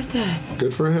does shit like that.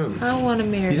 Good for him. I want to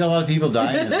marry. He's had a lot of people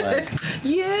die in his life.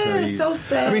 Yeah, it's so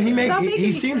sad. I mean, Stop making he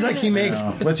me seems sad. like he makes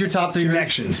What's your top three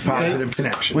connections, positive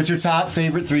connections. What's your top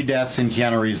favorite 3 deaths in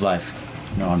Keanu Reeves' life?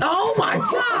 No, I'm Oh my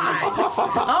gosh!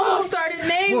 I almost started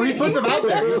naming. Well, he puts them out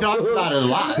there. He talks about it a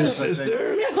lot. His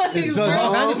sister? His So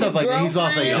all kinds of stuff like that. girlfriend. He's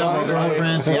lost like several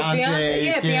girlfriends, fiance,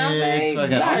 Yeah, kids, fiance. fucking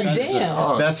God all kinds of damn.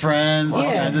 stuff. Best friends, all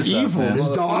Yeah. kinds of stuff. man. His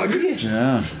dog?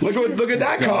 Yeah, Look at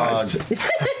that Dog. cost.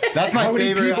 that's my How many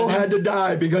favorite. people had to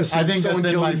die because I think that's someone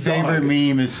been killed my his favorite dog?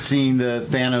 meme is seeing the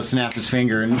Thanos snap his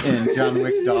finger and John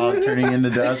Wick's dog turning into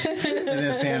dust, and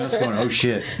then Thanos going, "Oh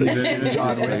shit!"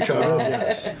 John Wick cover,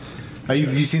 yes. Have you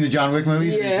seen the John Wick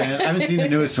movies? Yeah. I haven't seen the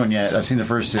newest one yet. I've seen the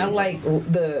first 2. I like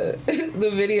the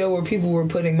video where people were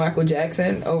putting Michael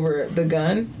Jackson over the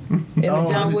gun in Oh, I the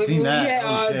John haven't Wick seen movie. that. Yeah,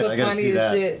 Oh, shit, it's I the gotta see funniest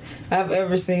that. shit I've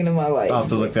ever seen in my life. I'll have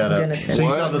to look that up. Dennis So you saw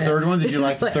the Hopper. third one? Did you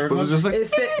like the third one? It's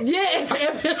the, yeah.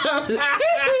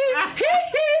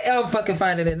 I'm fucking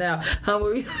finding it now. How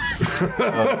were you? Oh,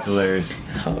 that's hilarious.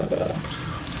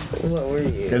 What were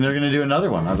you? And they're going to do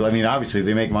another one. I mean, obviously,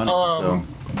 they make money. So.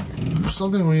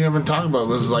 Something we haven't talked about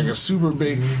was like a super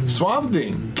big Swamp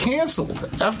Thing canceled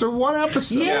after one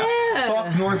episode. Yeah.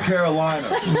 Fuck North Carolina.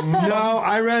 No,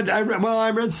 I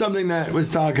read something that was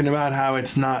talking about how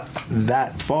it's not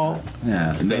that fault.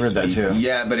 Yeah, I read that too.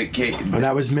 Yeah, but it can't.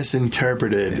 That was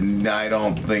misinterpreted. I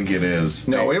don't think it is.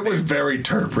 No, it was very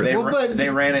interpreted. They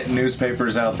ran it in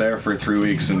newspapers out there for 3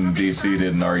 weeks, and DC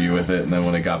didn't argue with it. And then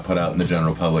when it got put out in the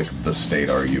general public, the state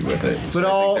argued with it. So I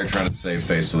think they're trying to save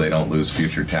face so they don't lose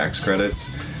future tax credits.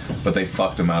 But they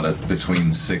fucked them out of between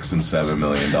 $6 and $7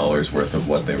 million worth of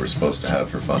what they were supposed to have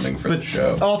for funding for the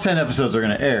show. All 10 episodes are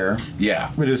going to air.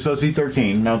 Yeah. But it was supposed to be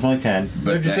 13. Now it's only 10. But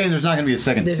they're just saying there's not going to be a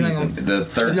second season. The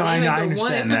 13, No, I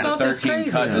understand that. The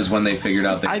 13 cut is when they figured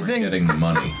out they were getting the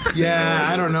money. Yeah,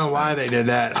 I don't know why they did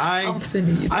that.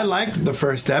 I liked the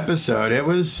first episode. It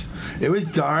was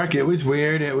dark. It was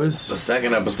weird. It was. The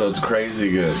second episode's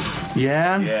crazy good.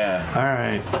 Yeah. Yeah. All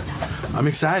right. I'm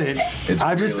excited.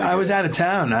 I was out of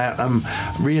town. I'm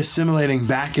reassimilating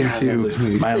back into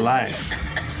my life.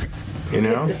 You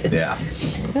know? Yeah.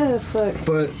 Oh, fuck.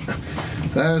 But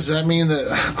does that mean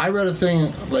that I read a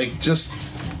thing like just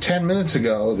 10 minutes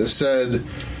ago that said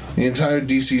the entire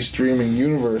DC streaming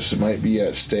universe might be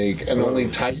at stake and only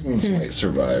Titans might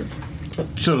survive.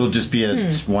 So it'll just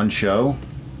be one show?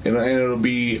 And it'll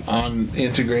be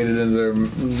integrated into their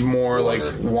more like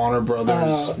Warner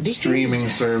Brothers streaming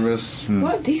service.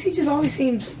 What? DC just always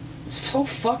seems so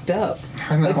fucked up.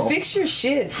 I know. Like, fix your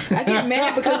shit. I get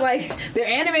mad because like their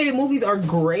animated movies are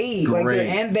great. Like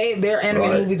their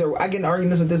animated movies are. I get in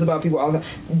arguments with this about people all the time.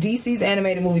 DC's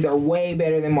animated movies are way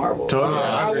better than Marvel. Totally.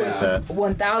 I would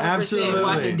 1000%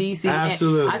 watch a DC.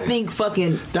 Absolutely. I think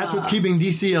fucking that's what's keeping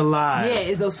DC alive. Yeah,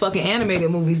 is those fucking animated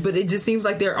movies. But it just seems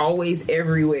like they're always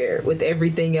everywhere with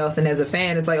everything else. And as a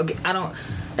fan, it's like okay,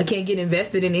 I can't get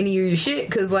invested in any of your shit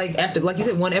because like after like you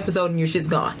said one episode and your shit's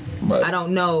gone. Right. I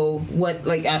don't know what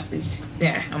like I'm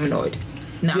annoyed.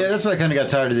 No. Yeah, that's why I kind of got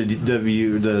tired of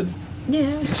the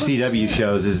CW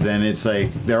shows. Is then it's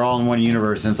like they're all in one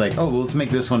universe and it's like, oh, well, let's make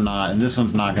this one not and this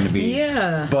one's not going to be.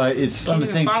 Yeah, but it's on the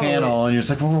same channel and you're just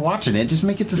like, well, we're watching it. Just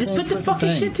make it the same. Just put the fucking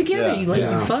shit together, you lazy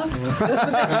fucks.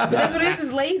 But that's what it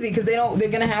is lazy because they're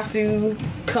gonna have to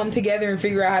come together and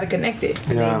figure out how to connect it.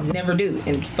 Yeah. They never do,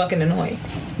 and it's fucking annoying.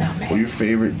 No, man. What are your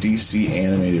favorite DC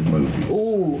animated movies?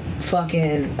 Ooh,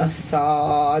 fucking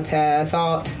Assault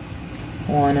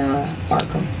on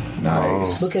Arkham.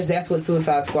 Nice. Because that's what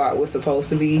Suicide Squad was supposed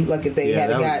to be. Like if they had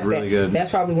got really good. That's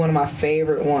probably one of my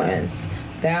favorite ones.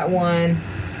 That one,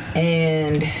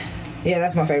 and yeah,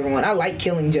 that's my favorite one. I like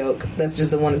Killing Joke. That's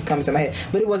just the one that's coming to my head.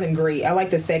 But it wasn't great. I like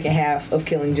the second half of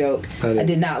Killing Joke. I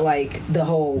did not like the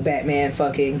whole Batman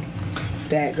fucking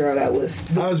Batgirl. I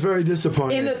was very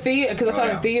disappointed in the theater because I saw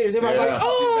it in theaters. Everybody was like,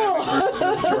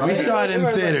 "Oh!" We saw it in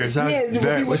theaters.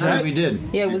 We did.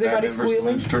 Yeah, was everybody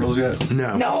squealing? Turtles yet?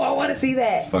 No. I want to see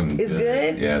that. It's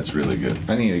good. Yeah, it's really good.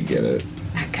 I need to get it.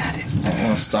 I got it. I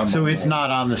want to stop. So it's not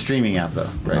on the streaming app though,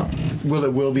 right? No.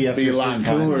 Will be a lot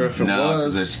cooler if it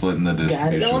was. They're splitting the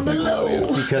distribution. Got it on the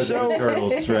low because of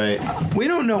Turtles, right? We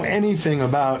don't know anything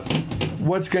about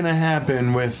what's going to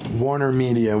happen with Warner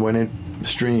Media when it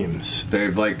streams. They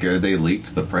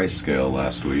leaked the price scale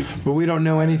last week, but we don't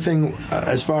know anything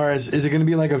as far as is it going to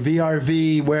be like a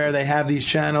VRV where they have these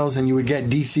channels and you would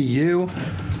get DCU,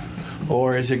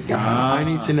 or is it? I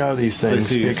need to know these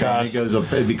things because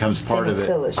it becomes part of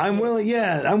it. I'm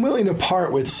willing to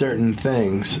part with certain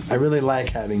things. I really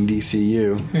like having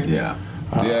DCU. Yeah.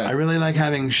 I really like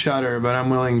having Shudder, but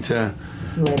I'm willing to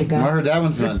let it go. I heard that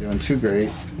one's not doing too great.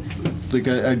 Like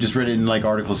I just read it in like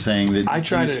articles saying that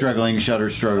Shudder's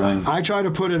struggling. I try to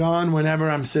put it on whenever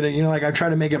I'm sitting. Like I try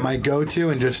to make it my go-to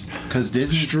and just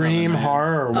stream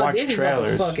horror or watch Disney's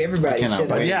trailers. About to fuck everybody shit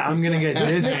But yeah, I'm gonna get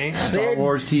Disney, Star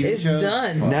Wars TV shows. It's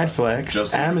done.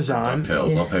 Netflix, Amazon.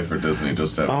 DuckTales. I'll pay for Disney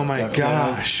just to have. Oh my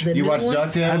gosh! You watched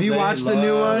DuckTales? Have you watched the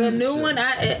new one? The new one.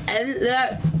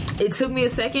 It took me a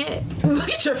second. Look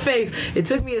at your face. It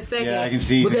took me a second. Yeah, I can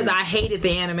see because I hated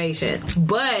the animation.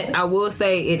 But I will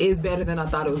say it is better than I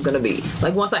thought it was going to be.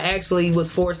 Like once I actually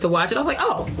was forced to watch it, I was like,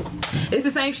 oh, it's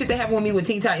the same shit that happened with me with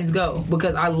Teen Titans Go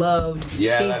because I loved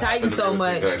Teen Titans so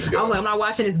much. I was like, I'm not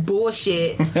watching this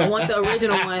bullshit. I want the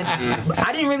original one.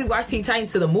 I didn't really watch Teen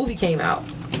Titans till the movie came out.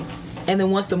 And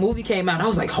then once the movie came out, I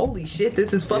was like, holy shit,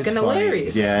 this is fucking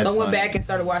hilarious. Yeah, so I went back and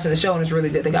started watching the show, and it's really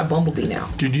good. They got Bumblebee now.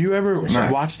 Did you ever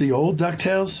watch the old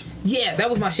DuckTales? Yeah, that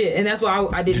was my shit. And that's why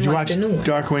I didn't like the new one.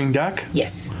 Darkwing Duck?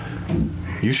 Yes.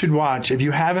 You should watch, if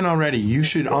you haven't already, you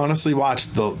should honestly watch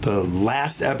the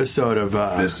last episode of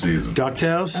this season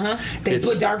DuckTales. They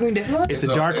put Darkwing Duck on? It's a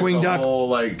Darkwing Duck whole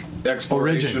like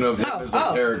exploration of him as a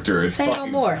character. It's Say no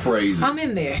fucking more. crazy. I'm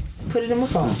in there. Put it in my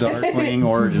phone. Darkwing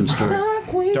origin story.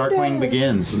 Darkwing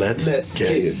Begins. Let's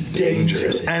get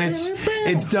dangerous. And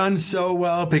it's done so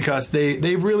well because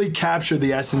they really captured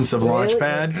the essence of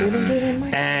Launchpad.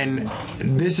 And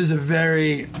this is a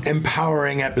very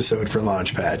empowering episode for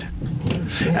Launchpad.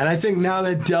 And I think now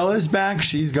that Della's back,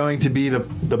 she's going to be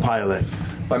the pilot.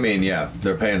 I mean, yeah,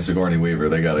 they're paying Sigourney Weaver.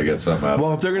 They got to get something out of it.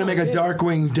 Well, if they're going to make a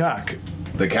Darkwing Duck...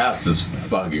 The cast is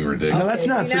fucking ridiculous. No, that's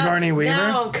not Sigourney Weaver.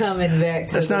 Now I'm coming back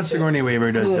to That's not Sigourney Weaver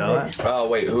who does Della. Oh,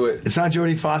 wait, who? It's not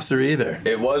Jodie Foster either.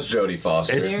 It was Jodie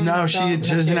Foster. She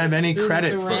doesn't have any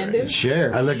credit for it.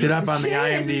 Cher. I looked it up on the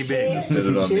IMDb. Did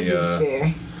it on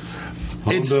the...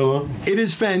 It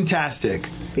is fantastic.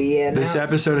 This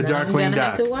episode of now I'm Darkwing gonna Duck.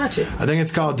 have to watch it. I think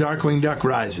it's called Darkwing Duck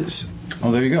Rises.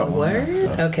 Oh, there you go. Word?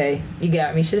 Okay, you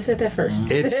got me. Should have said that first.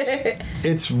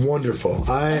 It's wonderful.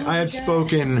 I have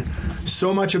spoken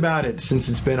so much about it since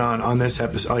it's been on this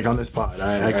episode, like on this pod.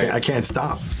 I can't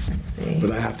stop.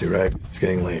 But I have to, right? It's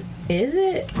getting late. Is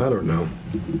it? I don't know.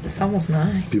 It's almost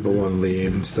 9. People want to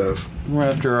leave and stuff. We're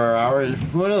after our hour.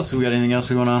 What else? We got anything else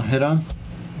we want to hit on?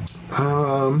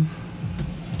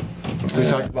 We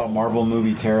talked about Marvel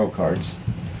movie tarot cards.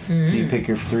 So you pick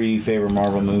your 3 favorite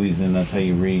Marvel movies, and that's how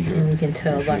you read your. And you can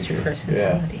tell about your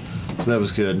personality. Yeah. That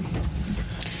was good.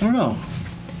 I don't know.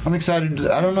 I'm excited.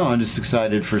 I don't know. I'm just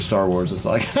excited for Star Wars. It's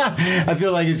like I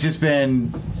feel like it's just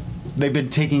been. They've been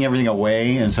taking everything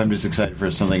away, and so I'm just excited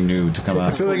for something new to come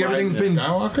out. I feel like everything's been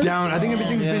down. I think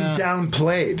everything's been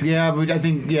downplayed. Yeah, but I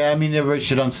think I mean everybody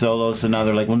shit on Solo, so now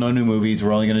they're like, well, no new movies.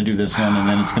 We're only going to do this one, and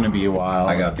then it's going to be a while.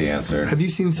 I got the answer. Have you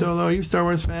seen Solo? Are you a Star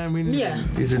Wars fan? Yeah.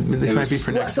 This might be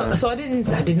for next time. So I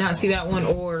did not see that one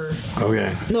or.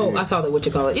 Okay. No, I saw the what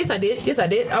you call it. Yes, I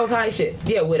did. I was high as shit.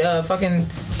 Yeah, with fucking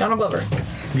Donald Glover.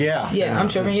 Yeah. Yeah, I'm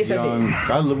tripping. Yes, I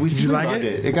did. Did you like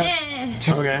it? It got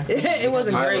okay. It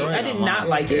wasn't great. I did not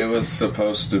like it. It was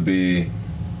supposed to be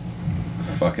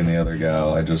fucking the other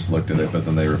gal. I just looked at it, but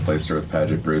then they replaced her with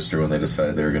Paget Brewster when they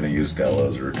decided they were going to use Della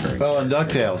as a recurring. Oh, and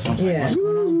DuckTales. Yeah.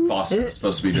 Foster was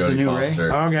supposed to be Is it Jodie new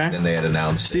Foster. Okay. And they had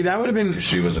announced. See, that would have been.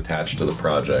 She was attached to the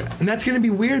project. And that's going to be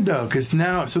weird though, because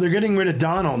now, so they're getting rid of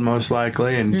Donald most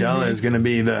likely, and Della is going to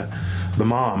be the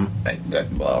mom.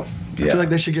 Well, yeah. I feel like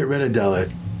they should get rid of Della.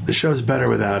 The show's better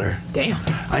without her. Damn.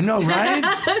 I know, right?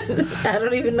 I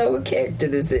don't even know what character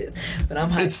this is, but I'm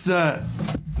hyped. It's the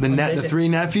 3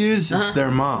 nephews. It's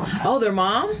their mom. Oh, their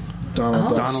mom?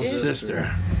 Donald's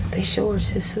sister. They show her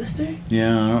his sister?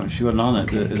 Yeah, she wasn't on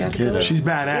it as a kid. She's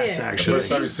badass, Yeah. actually.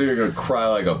 First time you see her, you're going to cry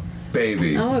like a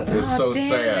baby. It's so damn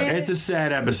sad. it. It's a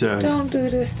sad episode. Don't do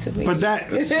this to me. But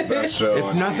that, It's the best show.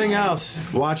 if nothing else,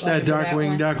 watch that that Darkwing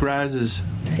one. Duck Rises.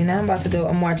 See, now I'm about to go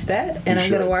and watch that, and I'm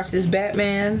going to watch this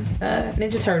Batman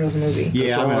Ninja Turtles movie. That's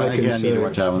Yeah, all I can I need say. to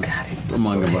watch that one. I'm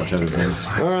going to watch other things.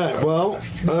 All right. Well,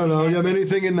 I don't know. You have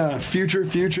anything in the future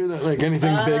that like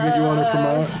anything big that you want to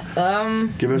promote?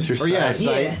 Give us your site.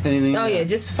 Site. Anything? Oh yeah,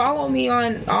 just follow me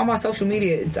on all my social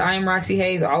media. It's I am Roxy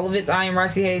Hayes. All of it's I am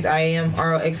Roxy Hayes. I am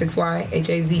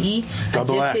ROXXYHAZE.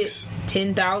 Double I X. just hit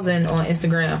 10,000 on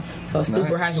Instagram, so I'm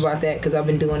super hyped about that because I've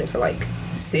been doing it for like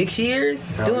 6 years,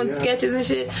 doing sketches and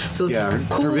shit. So it's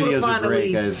cool her videos to are finally.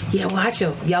 great, guys. Yeah, watch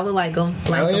them. Y'all will like them.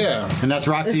 Like them. And that's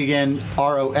Roxy again,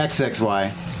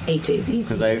 ROXXY. HAZ.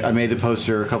 Because I made the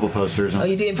poster, a couple posters. Oh,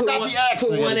 you did put one,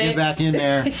 put I one gotta X get back in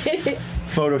there.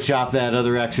 Photoshop that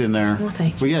other X in there. Well,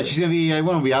 thank you. But yeah, she's gonna be. I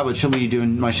won't be out, but she'll be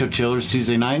doing my show Chillers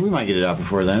Tuesday night. We might get it out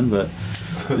before then, but.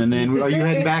 And then, are you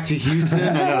heading back to Houston?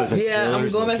 I know it's like Yeah, I'm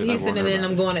going back to Houston, and then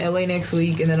I'm going to LA next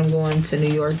week, and then I'm going to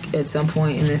New York at some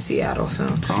point, and then Seattle. So,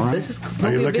 so this is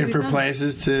Are you looking for summer.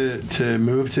 places to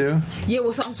move to? Yeah,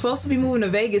 well, so I'm supposed to be moving to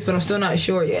Vegas, but I'm still not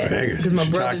sure yet. Vegas. Because my You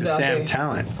should brother's talk to out Sam there.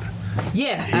 Talent.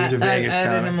 Yeah, He's a Vegas I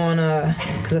added comic. him on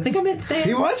because I think I met Sam.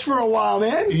 He was for a while,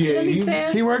 man. Did I meet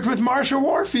Sam? He worked with Marshall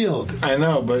Warfield. I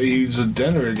know, but he's a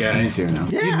Denver guy. He's here now.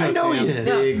 Yeah, I know he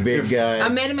is. Big guy. I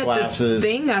met him at glasses. the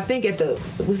thing. I think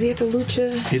was he at the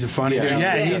Lucha? He's a funny dude.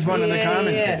 Yeah, he's one of the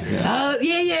commentators.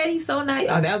 Yeah, he's so nice.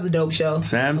 Oh, that was a dope show.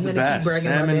 Sam's I'm the gonna keep best. bragging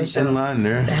Sam about that show. and Lon,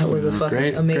 That was a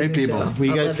fucking amazing great people. show. Well,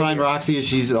 you I guys love find it. Roxy as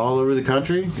she's all over the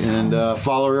country, and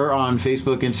follow her on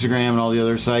Facebook, Instagram, and all the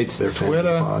other sites.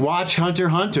 Twitter. Watch Hunter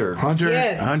Hunter.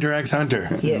 Yes. Hunter x Hunter.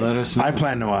 Yes. Let us know. I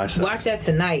plan to watch that. Watch that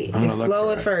tonight. I'm gonna It's look slow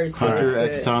for at it. first. but Hunter it's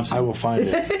X good. Thompson. I will find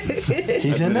it.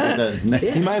 He's in that?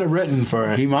 He might have written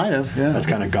for it. He might have, yeah. That's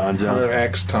kind of gonzo. Hunter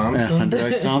X Yeah, Thompson. Hunter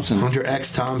X Thompson. Hunter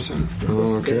X Thompson.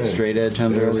 Okay. Straight edge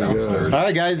Hunter There X we Thompson. go. All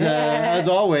right, guys. As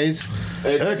always,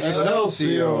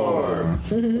 Excelsior.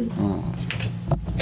 Oh.